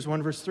in Hebrews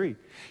 1 verse 3.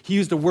 He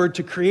used a word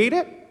to create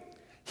it.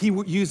 He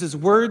uses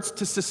words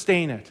to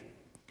sustain it.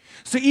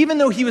 So even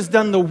though he was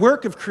done the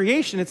work of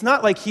creation, it's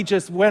not like he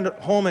just went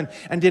home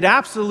and did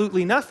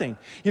absolutely nothing.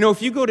 You know,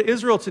 if you go to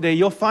Israel today,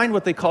 you'll find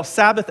what they call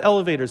Sabbath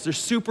elevators. They're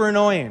super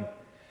annoying.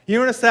 You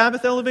know what a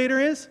Sabbath elevator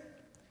is?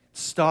 It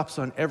stops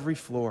on every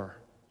floor.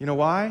 You know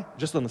why?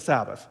 Just on the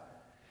Sabbath.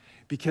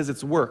 Because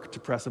it's work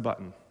to press a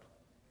button.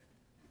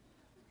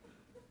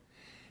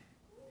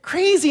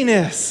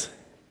 Craziness.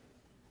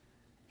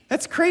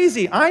 That's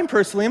crazy. I'm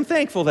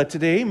thankful that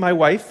today my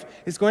wife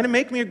is going to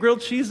make me a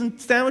grilled cheese and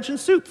sandwich and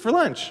soup for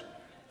lunch.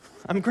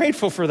 I'm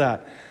grateful for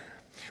that.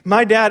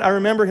 My dad, I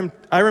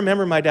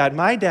remember my dad.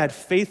 My dad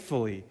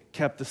faithfully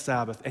kept the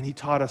Sabbath, and he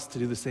taught us to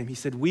do the same. He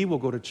said, we will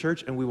go to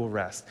church and we will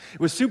rest. It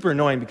was super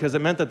annoying because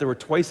it meant that there were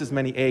twice as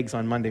many eggs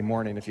on Monday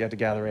morning if you had to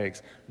gather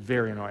eggs.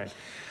 Very annoying.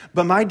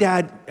 But my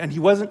dad, and he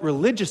wasn't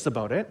religious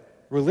about it.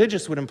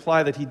 Religious would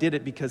imply that he did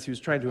it because he was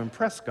trying to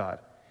impress God.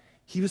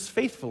 He was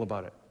faithful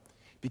about it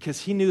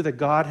because he knew that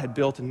God had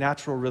built a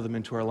natural rhythm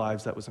into our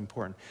lives that was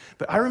important.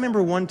 But I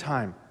remember one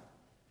time,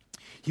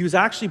 he was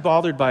actually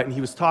bothered by it, and he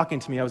was talking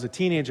to me. I was a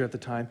teenager at the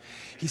time.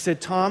 He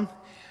said, Tom,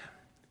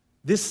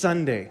 this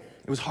Sunday,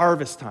 it was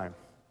harvest time.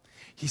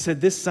 He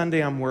said, this Sunday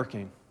I'm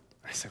working.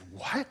 I said,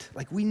 what?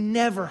 Like, we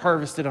never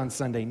harvested on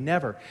Sunday,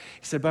 never.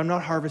 He said, but I'm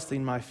not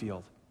harvesting my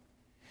field.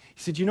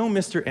 He said, you know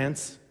Mr.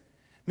 Entz?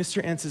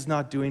 Mr. Entz is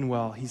not doing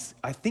well.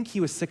 I think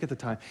he was sick at the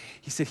time.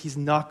 He said he's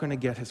not going to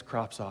get his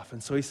crops off.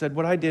 And so he said,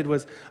 what I did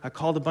was I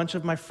called a bunch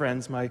of my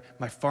friends, my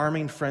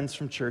farming friends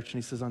from church,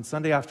 and he says, on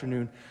Sunday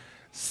afternoon,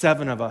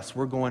 7 of us,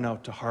 we're going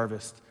out to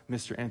harvest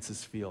Mr.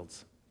 Entz's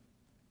fields.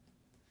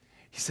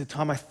 He said,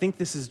 Tom, I think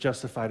this is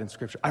justified in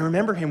Scripture. I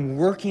remember him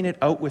working it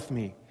out with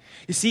me.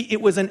 You see,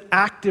 it was an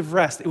act of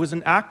rest. It was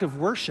an act of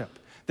worship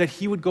that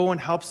he would go and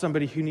help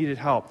somebody who needed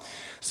help.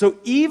 So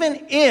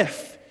even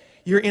if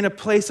you're in a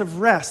place of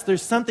rest,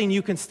 there's something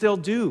you can still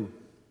do.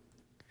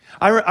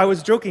 I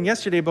was joking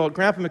yesterday about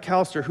Grandpa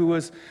McAllister, who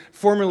was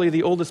formerly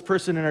the oldest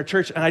person in our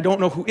church, and I don't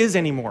know who is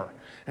anymore,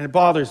 and it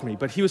bothers me.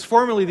 But he was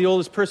formerly the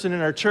oldest person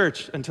in our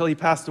church until he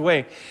passed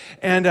away.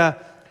 And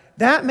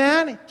that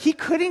man, he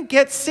couldn't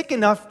get sick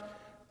enough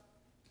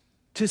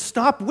to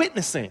stop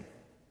witnessing.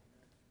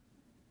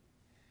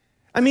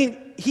 I mean,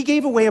 he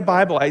gave away a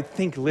Bible, I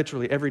think,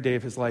 literally every day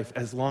of his life,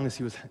 as long as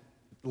he was,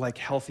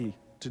 healthy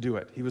to do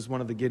it. He was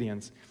one of the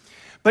Gideons.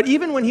 But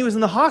even when he was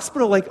in the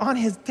hospital, on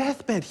his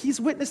deathbed,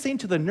 he's witnessing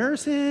to the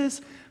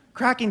nurses,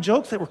 cracking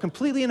jokes that were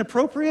completely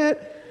inappropriate.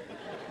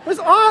 It was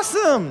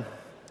awesome.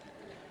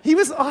 He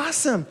was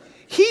awesome.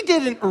 He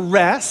didn't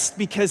rest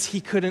because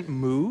he couldn't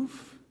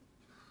move.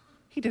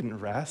 He didn't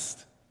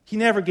rest. He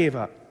never gave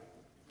up.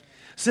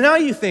 So now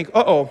you think,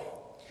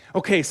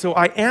 okay, so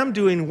I am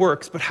doing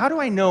works, but how do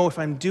I know if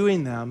I'm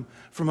doing them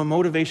from a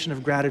motivation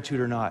of gratitude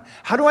or not?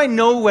 How do I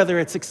know whether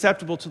it's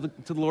acceptable to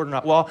the Lord or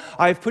not? Well,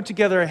 I've put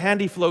together a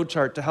handy flow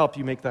chart to help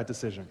you make that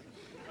decision.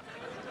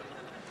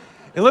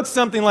 It looks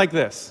something like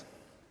this.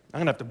 I'm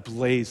going to have to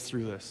blaze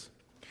through this.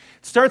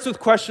 It starts with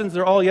questions.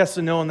 They're all yes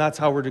and no, and that's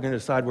how we're going to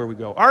decide where we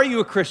go. Are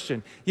you a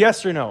Christian?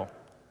 Yes or no?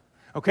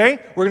 Okay?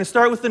 We're going to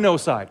start with the no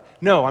side.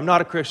 No, I'm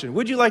not a Christian.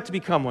 Would you like to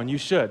become one? You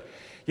should.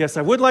 Yes,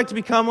 I would like to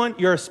become one.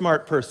 You're a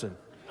smart person.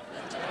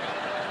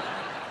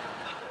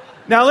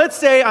 Now, let's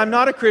say I'm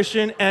not a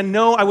Christian, and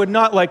no, I would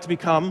not like to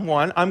become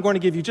one. I'm going to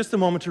give you just a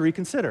moment to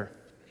reconsider.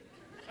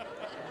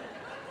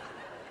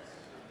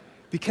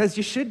 Because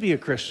you should be a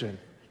Christian.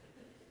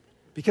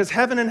 Because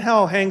heaven and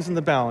hell hangs in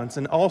the balance,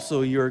 and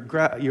also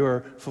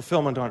your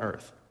fulfillment on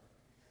earth.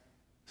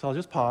 So I'll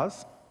just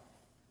pause.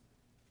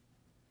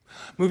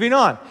 Moving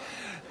on.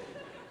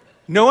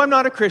 No, I'm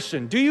not a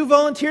Christian. Do you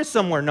volunteer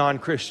somewhere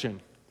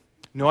non-Christian?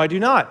 No, I do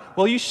not.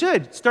 Well, you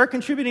should. Start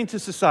contributing to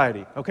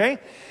society, okay?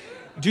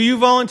 Do you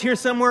volunteer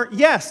somewhere?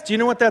 Yes. Do you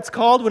know what that's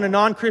called when a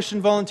non-Christian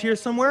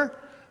volunteers somewhere?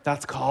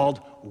 That's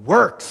called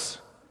works.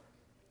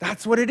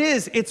 That's what it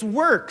is. It's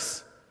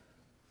works.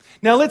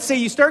 Now, let's say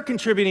you start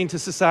contributing to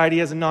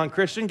society as a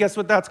non-Christian. Guess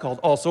what that's called?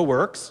 Also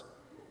works.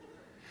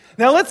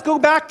 Now, let's go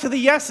back to the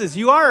yeses.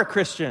 You are a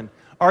Christian.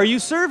 Are you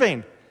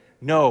serving?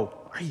 No.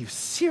 Are you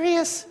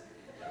serious?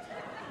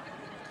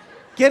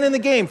 Get in the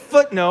game.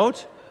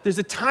 Footnote. There's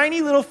a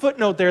tiny little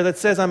footnote there that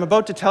says, I'm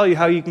about to tell you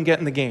how you can get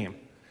in the game.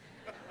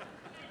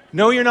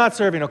 No, you're not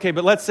serving. Okay,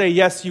 but let's say,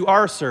 yes, you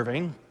are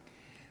serving.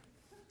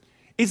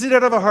 Is it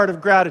out of a heart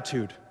of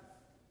gratitude?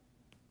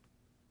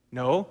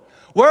 No.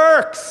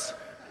 Works!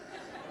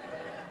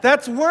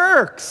 That's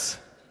works.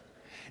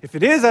 If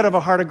it is out of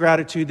a heart of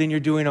gratitude, then you're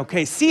doing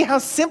okay. See how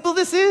simple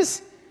this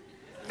is?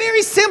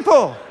 Very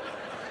simple.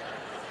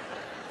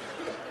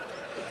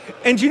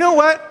 And you know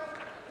what?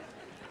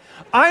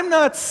 I'm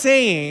not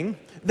saying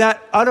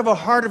that out of a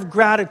heart of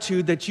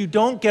gratitude that you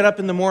don't get up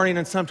in the morning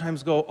and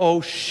sometimes go,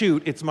 oh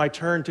shoot, it's my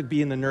turn to be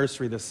in the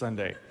nursery this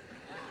Sunday.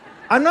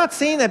 I'm not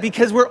saying that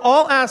because we're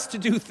all asked to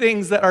do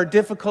things that are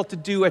difficult to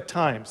do at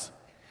times.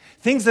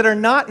 Things that are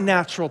not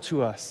natural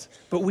to us,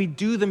 but we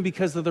do them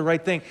because of the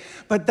right thing.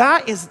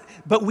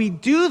 But we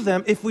do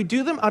them, if we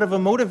do them out of a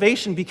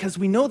motivation because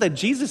we know that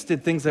Jesus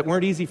did things that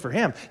weren't easy for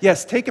him.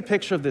 Yes, take a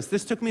picture of this.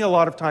 This took me a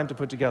lot of time to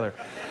put together.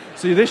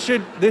 So this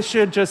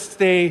should just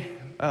stay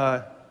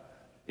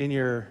in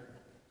your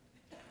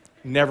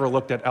never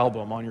looked at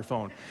album on your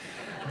phone.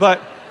 But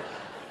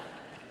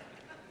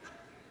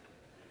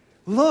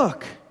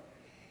look,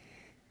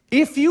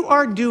 if you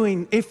are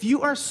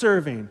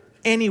serving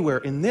anywhere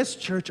in this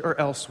church or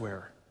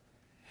elsewhere,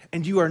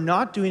 and you are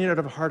not doing it out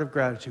of a heart of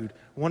gratitude,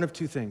 one of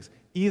two things.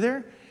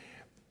 Either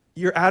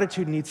your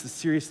attitude needs to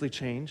seriously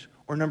change,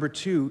 or number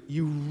two,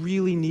 you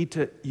really need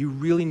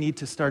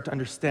to start to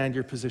understand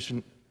your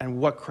position and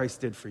what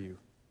Christ did for you.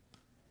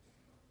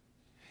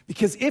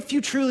 Because if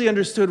you truly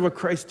understood what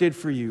Christ did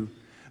for you,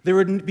 there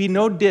would be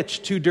no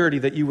ditch too dirty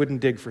that you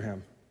wouldn't dig for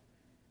him.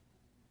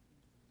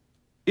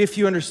 If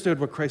you understood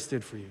what Christ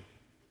did for you.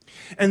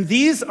 And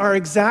these are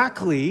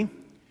exactly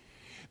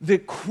the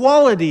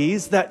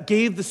qualities that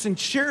gave the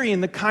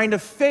centurion the kind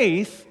of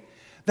faith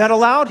that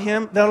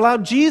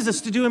allowed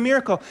Jesus to do a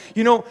miracle.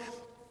 You know,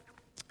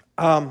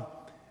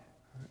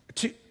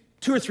 2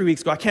 or 3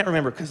 weeks ago, I can't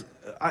remember, because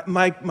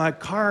my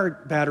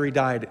car battery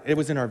died. It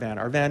was in our van.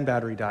 Our van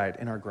battery died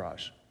in our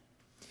garage.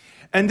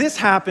 And this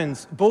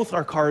happens, both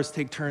our cars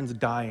take turns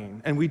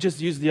dying, and we just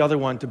use the other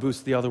one to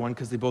boost the other one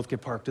because they both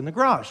get parked in the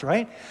garage,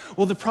 right?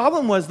 Well, the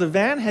problem was the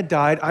van had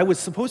died. I was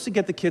supposed to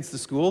get the kids to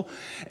school,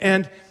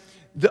 and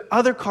the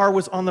other car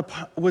was on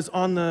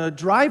the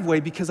driveway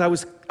because I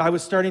was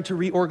starting to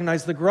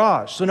reorganize the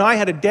garage. So now I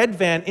had a dead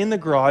van in the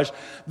garage,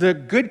 the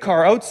good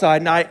car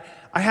outside, and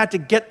I had to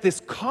get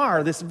this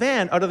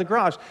van out of the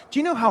garage. Do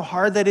you know how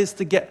hard that is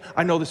to get?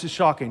 I know this is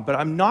shocking, but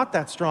I'm not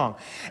that strong.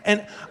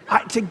 And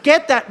to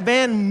get that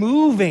van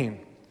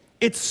moving,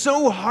 it's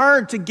so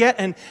hard to get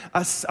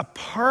a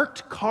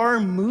parked car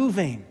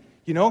moving.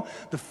 You know,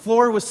 the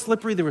floor was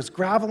slippery, there was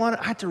gravel on it.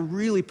 I had to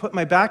really put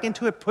my back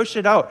into it, push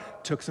it out.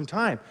 It took some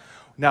time.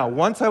 Now,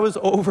 once I was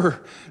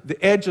over the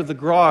edge of the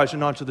garage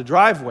and onto the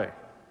driveway,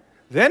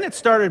 Then it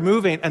started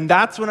moving, and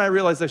that's when I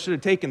realized I should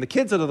have taken the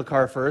kids out of the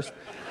car first.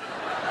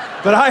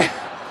 But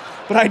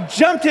I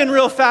jumped in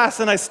real fast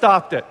and I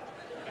stopped it.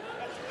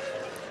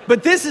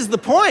 But this is the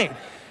point.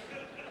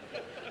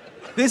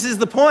 This is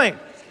the point.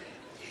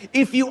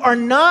 If you are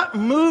not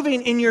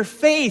moving in your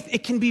faith,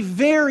 it can be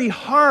very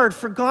hard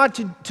for God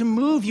to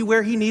move you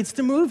where he needs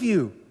to move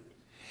you.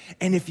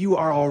 And if you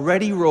are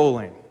already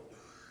rolling,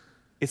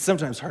 it's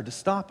sometimes hard to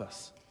stop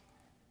us.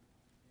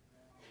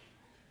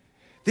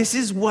 This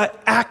is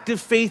what active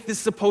faith is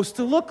supposed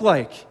to look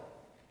like.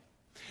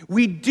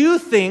 We do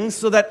things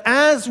so that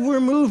as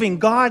we're moving,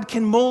 God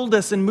can mold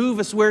us and move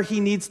us where he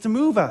needs to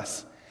move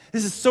us.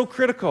 This is so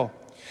critical.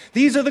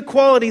 These are the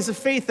qualities of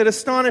faith that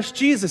astonished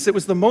Jesus. It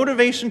was the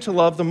motivation to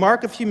love, the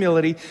mark of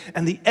humility,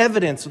 and the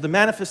evidence of the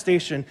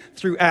manifestation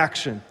through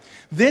action.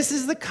 This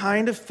is the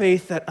kind of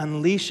faith that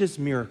unleashes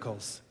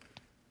miracles,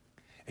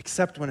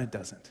 except when it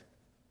doesn't.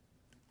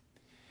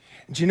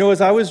 And you know,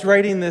 as I was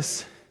writing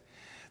this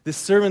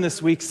sermon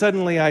this week,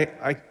 suddenly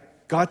I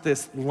got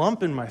this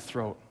lump in my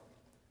throat.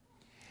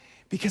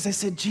 Because I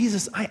said,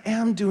 Jesus, I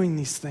am doing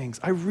these things.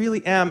 I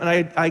really am.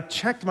 And I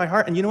checked my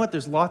heart. And you know what?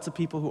 There's lots of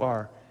people who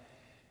are.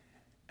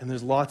 And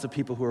there's lots of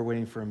people who are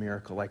waiting for a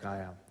miracle like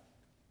I am.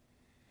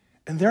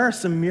 And there are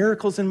some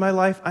miracles in my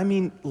life. I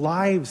mean,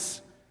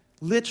 lives,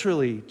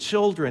 literally,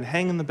 children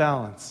hang in the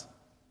balance.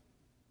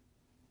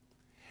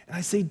 And I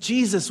say,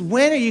 Jesus,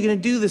 when are you going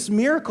to do this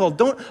miracle?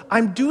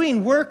 I'm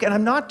doing work and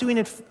I'm not doing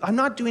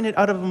it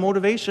out of a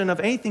motivation of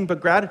anything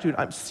but gratitude.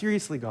 I'm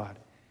seriously, God.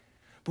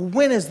 But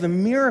when is the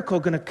miracle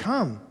going to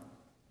come?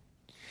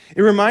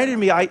 It reminded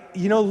me,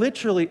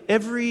 literally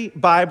every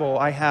Bible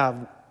I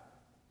have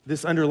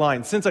this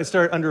underlined, since I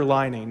started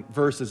underlining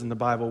verses in the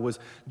Bible, was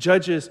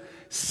Judges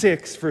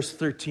 6, verse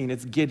 13.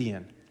 It's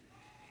Gideon.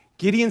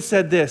 Gideon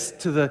said this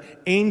to the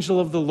angel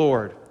of the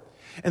Lord.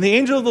 And the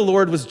angel of the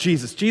Lord was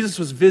Jesus. Jesus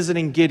was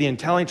visiting Gideon,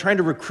 trying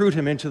to recruit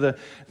him into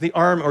the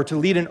army, or to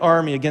lead an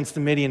army against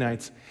the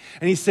Midianites.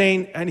 And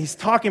he's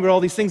talking about all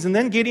these things. And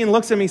then Gideon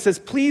looks at him and he says,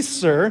 please,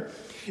 sir,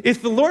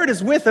 if the Lord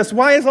is with us,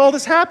 why has all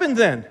this happened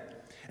then?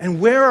 And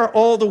where are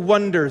all the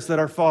wonders that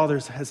our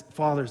fathers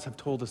have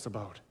told us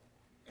about?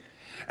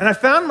 And I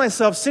found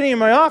myself sitting in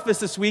my office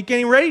this week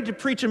getting ready to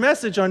preach a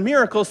message on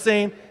miracles,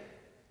 saying,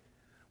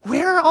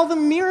 where are all the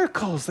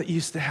miracles that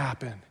used to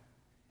happen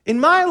in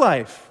my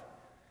life?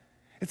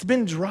 It's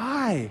been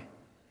dry.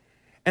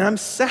 And I'm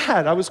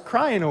sad. I was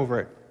crying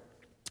over it.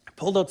 I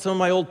pulled out some of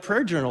my old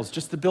prayer journals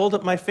just to build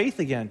up my faith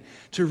again,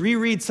 to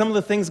reread some of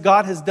the things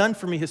God has done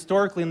for me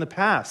historically in the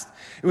past.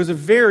 It was a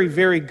very,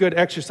 very good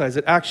exercise.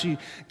 It actually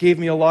gave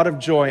me a lot of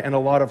joy and a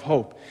lot of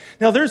hope.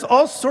 Now, there's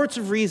all sorts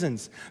of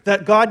reasons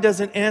that God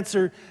doesn't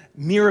answer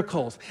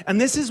miracles.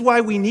 And this is why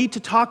we need to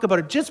talk about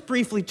it just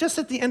briefly, just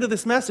at the end of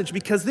this message,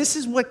 because this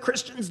is what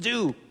Christians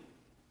do.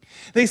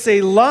 They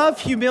say love,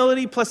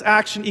 humility plus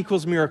action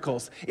equals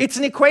miracles. It's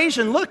an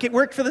equation. Look, it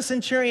worked for the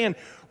centurion.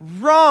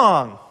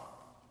 Wrong.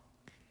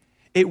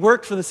 It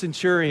worked for the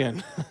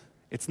centurion.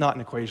 It's not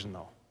an equation,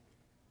 though.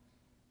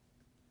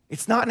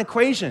 It's not an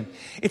equation.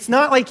 It's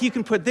not like you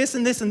can put this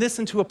and this and this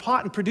into a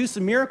pot and produce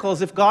a miracle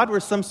as if God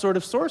were some sort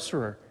of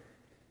sorcerer.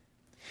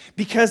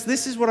 Because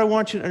this is what I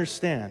want you to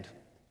understand.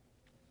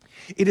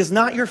 It is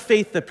not your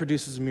faith that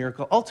produces a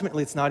miracle.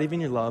 Ultimately, it's not even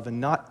your love and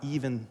not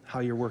even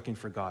how you're working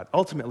for God.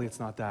 Ultimately, it's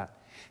not that.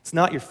 It's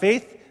not your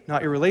faith,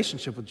 not your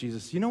relationship with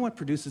Jesus. You know what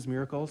produces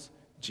miracles?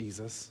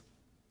 Jesus.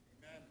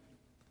 Amen.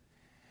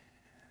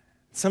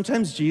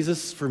 Sometimes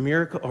Jesus, for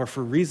miracle or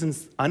for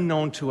reasons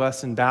unknown to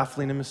us and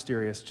baffling and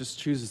mysterious, just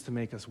chooses to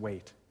make us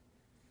wait.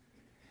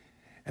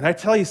 And I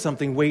tell you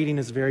something, waiting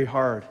is very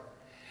hard.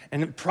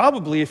 And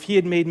probably if he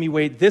had made me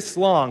wait this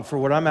long for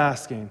what I'm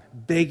asking,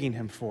 begging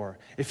him for,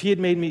 if he had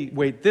made me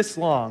wait this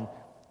long,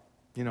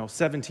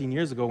 17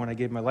 years ago when I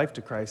gave my life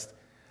to Christ,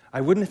 I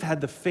wouldn't have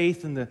had the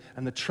faith and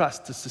the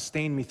trust to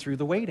sustain me through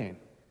the waiting.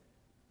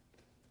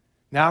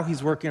 Now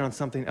he's working on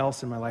something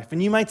else in my life.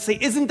 And you might say,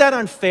 isn't that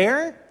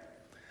unfair?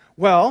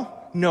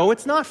 Well, no,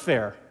 it's not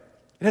fair.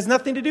 It has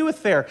nothing to do with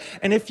fair.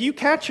 And if you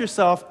catch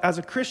yourself as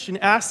a Christian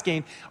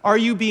asking, are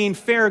you being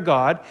fair,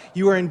 God?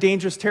 You are in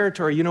dangerous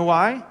territory. You know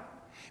why?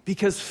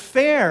 Because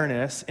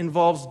fairness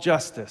involves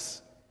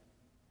justice.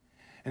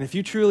 And if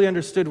you truly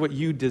understood what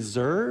you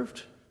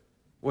deserved,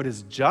 what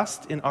is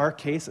just in our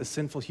case as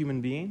sinful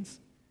human beings,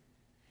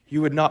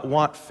 you would not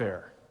want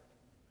fair.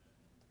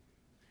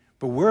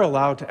 But we're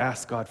allowed to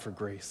ask God for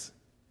grace.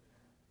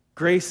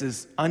 Grace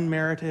is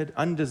unmerited,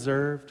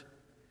 undeserved,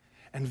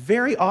 and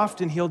very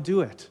often he'll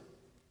do it.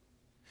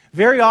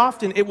 Very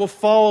often it will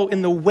follow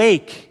in the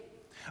wake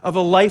of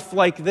a life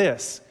like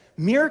this.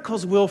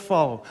 Miracles will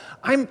follow.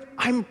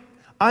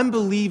 I'm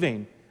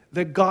believing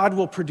that God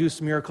will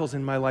produce miracles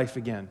in my life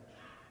again.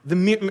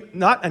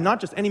 Not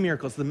just any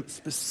miracles, the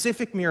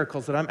specific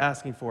miracles that I'm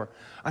asking for.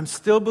 I'm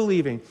still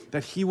believing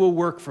that he will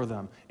work for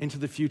them into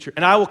the future.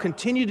 And I will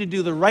continue to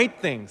do the right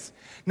things,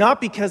 not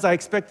because I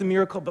expect the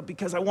miracle, but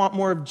because I want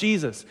more of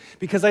Jesus.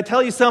 Because I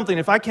tell you something,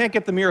 if I can't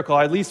get the miracle,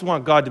 I at least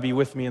want God to be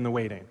with me in the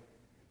waiting.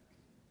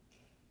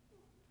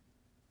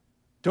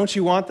 Don't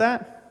you want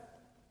that?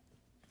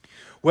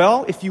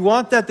 Well, if you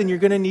want that, then you're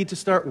going to need to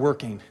start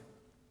working.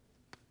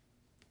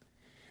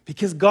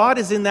 Because God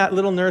is in that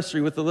little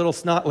nursery with the little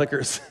snot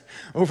lickers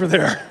over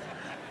there.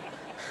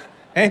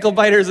 Ankle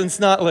biters and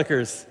snot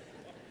lickers.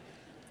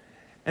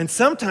 And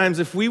sometimes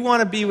if we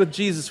want to be with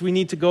Jesus, we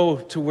need to go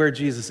to where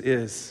Jesus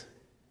is.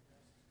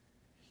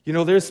 You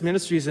know, there's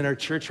ministries in our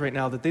church right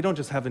now that they don't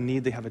just have a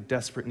need, they have a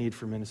desperate need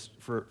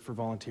for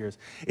volunteers.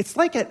 It's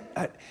like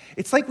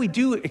we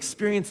do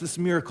experience this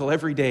miracle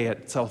every day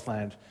at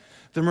Southland.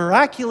 The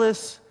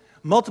miraculous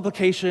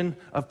multiplication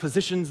of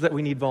positions that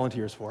we need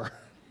volunteers for.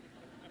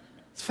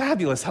 It's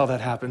fabulous how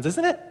that happens,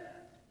 isn't it?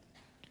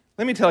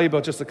 Let me tell you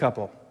about just a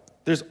couple.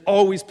 There's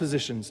always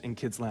positions in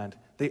Kids Land.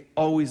 They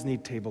always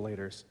need table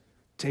leaders.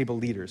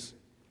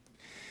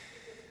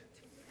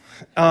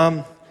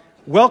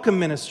 Welcome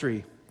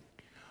ministry.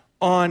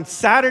 On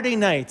Saturday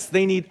nights,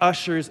 they need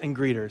ushers and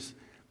greeters.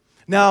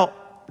 Now,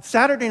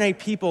 Saturday night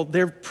people,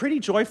 they're pretty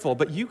joyful,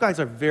 but you guys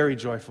are very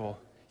joyful.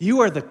 You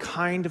are the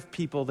kind of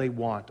people they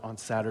want on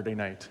Saturday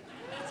night.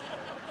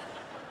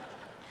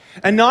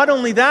 And not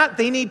only that,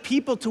 they need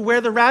people to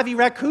wear the Ravi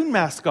Raccoon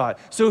mascot.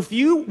 So if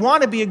you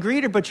want to be a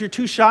greeter but you're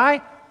too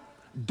shy,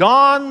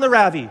 don the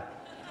Ravi.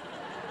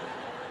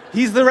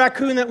 He's the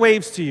raccoon that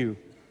waves to you.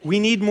 We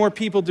need more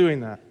people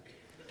doing that.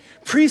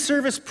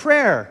 Pre-service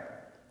prayer.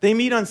 They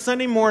meet on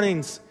Sunday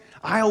mornings.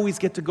 I always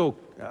get to go.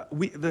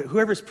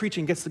 Whoever's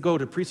preaching gets to go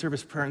to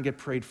pre-service prayer and get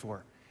prayed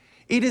for.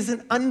 It is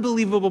an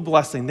unbelievable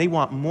blessing. They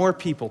want more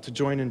people to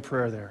join in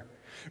prayer there.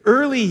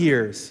 Early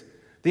years,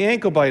 the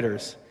ankle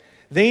biters,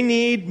 they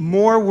need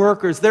more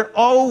workers. They're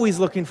always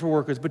looking for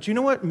workers. But you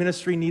know what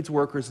ministry needs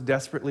workers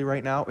desperately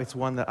right now? It's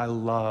one that I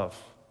love.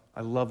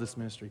 I love this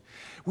ministry.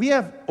 We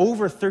have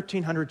over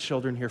 1,300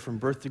 children here from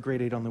birth to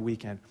grade 8 on the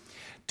weekend.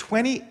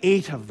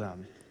 28 of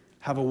them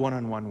have a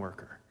one-on-one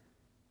worker.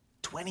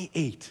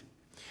 28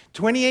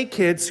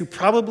 kids who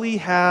probably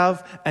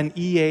have an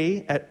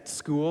EA at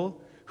school,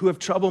 who have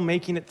trouble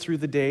making it through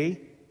the day.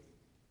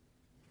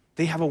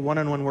 They have a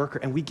one-on-one worker,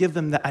 and we give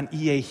them an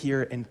EA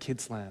here in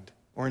Kids Land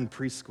or in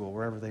preschool,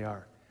 wherever they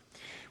are.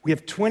 We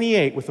have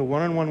 28 with a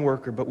one-on-one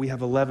worker, but we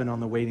have 11 on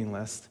the waiting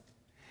list.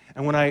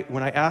 And when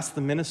I asked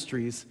the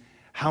ministries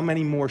how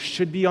many more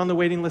should be on the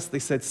waiting list, they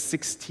said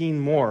 16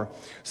 more.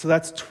 So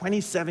that's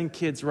 27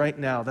 kids right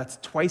now. That's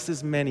twice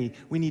as many.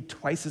 We need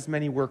twice as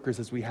many workers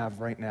as we have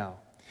right now.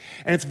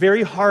 And it's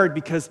very hard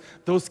because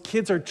those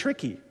kids are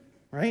tricky,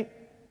 right?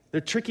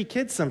 They're tricky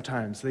kids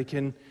sometimes. They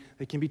can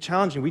be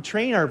challenging. We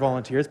train our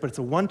volunteers, but it's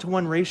a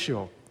 1-to-1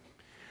 ratio.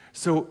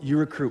 So you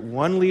recruit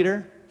one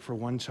leader for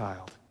one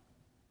child.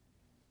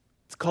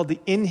 It's called the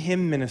In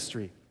Him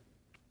ministry.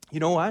 You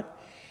know what?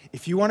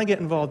 If you want to get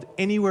involved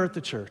anywhere at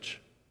the church,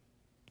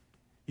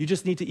 you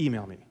just need to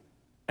email me,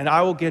 and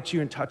I will get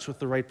you in touch with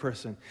the right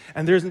person.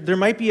 And there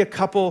might be a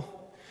couple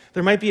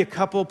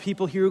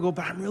people here who go,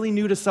 but I'm really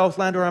new to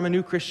Southland, or I'm a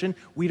new Christian.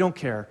 We don't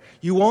care.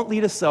 You won't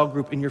lead a cell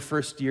group in your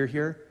first year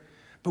here,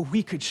 but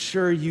we could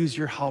sure use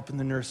your help in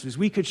the nurseries.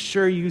 We could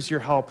sure use your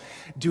help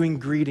doing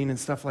greeting and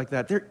stuff like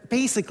that. There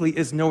basically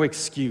is no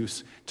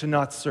excuse to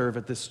not serve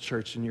at this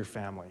church in your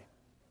family.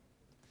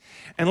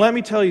 And let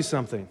me tell you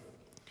something.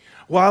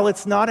 While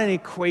it's not an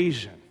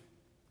equation,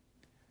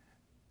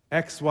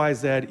 X, Y,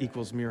 Z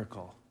equals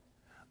miracle,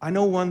 I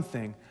know one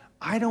thing.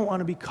 I don't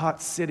want to be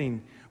caught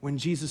sitting when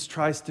Jesus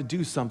tries to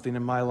do something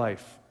in my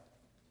life.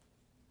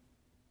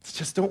 I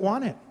just don't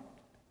want it.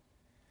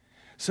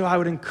 So I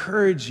would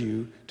encourage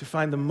you to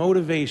find the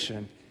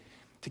motivation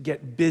to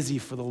get busy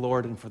for the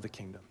Lord and for the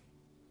kingdom.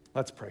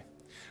 Let's pray.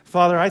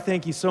 Father, I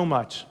thank you so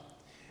much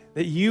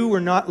that you were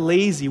not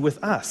lazy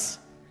with us.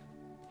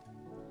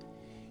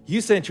 You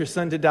sent your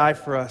Son to die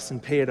for us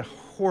and pay a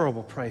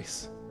horrible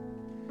price.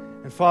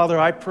 And Father,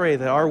 I pray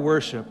that our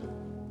worship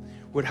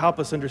would help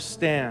us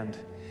understand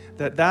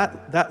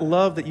that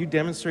love that you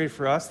demonstrated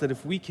for us, that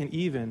if we can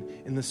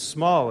even, in the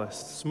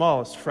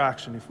smallest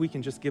fraction, if we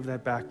can just give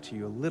that back to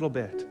you a little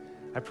bit,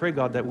 I pray,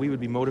 God, that we would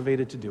be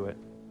motivated to do it.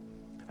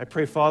 I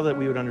pray, Father, that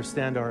we would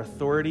understand our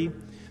authority,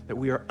 that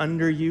we are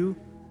under you,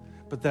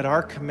 but that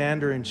our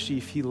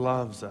commander-in-chief, he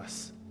loves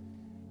us.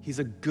 He's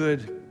a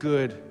good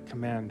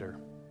commander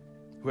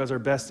who has our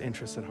best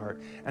interests at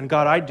heart. And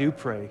God, I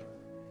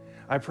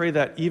pray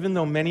that even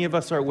though many of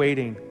us are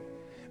waiting,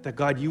 that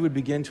God, you would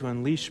begin to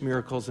unleash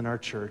miracles in our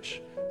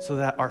church so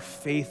that our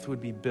faith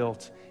would be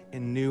built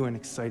in new and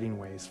exciting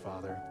ways,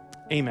 Father.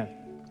 Amen.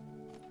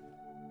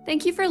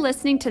 Thank you for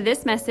listening to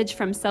this message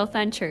from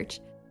Southland Church.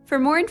 For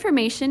more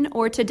information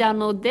or to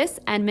download this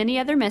and many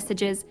other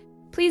messages,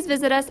 please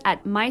visit us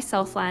at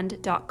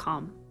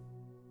mysouthland.com.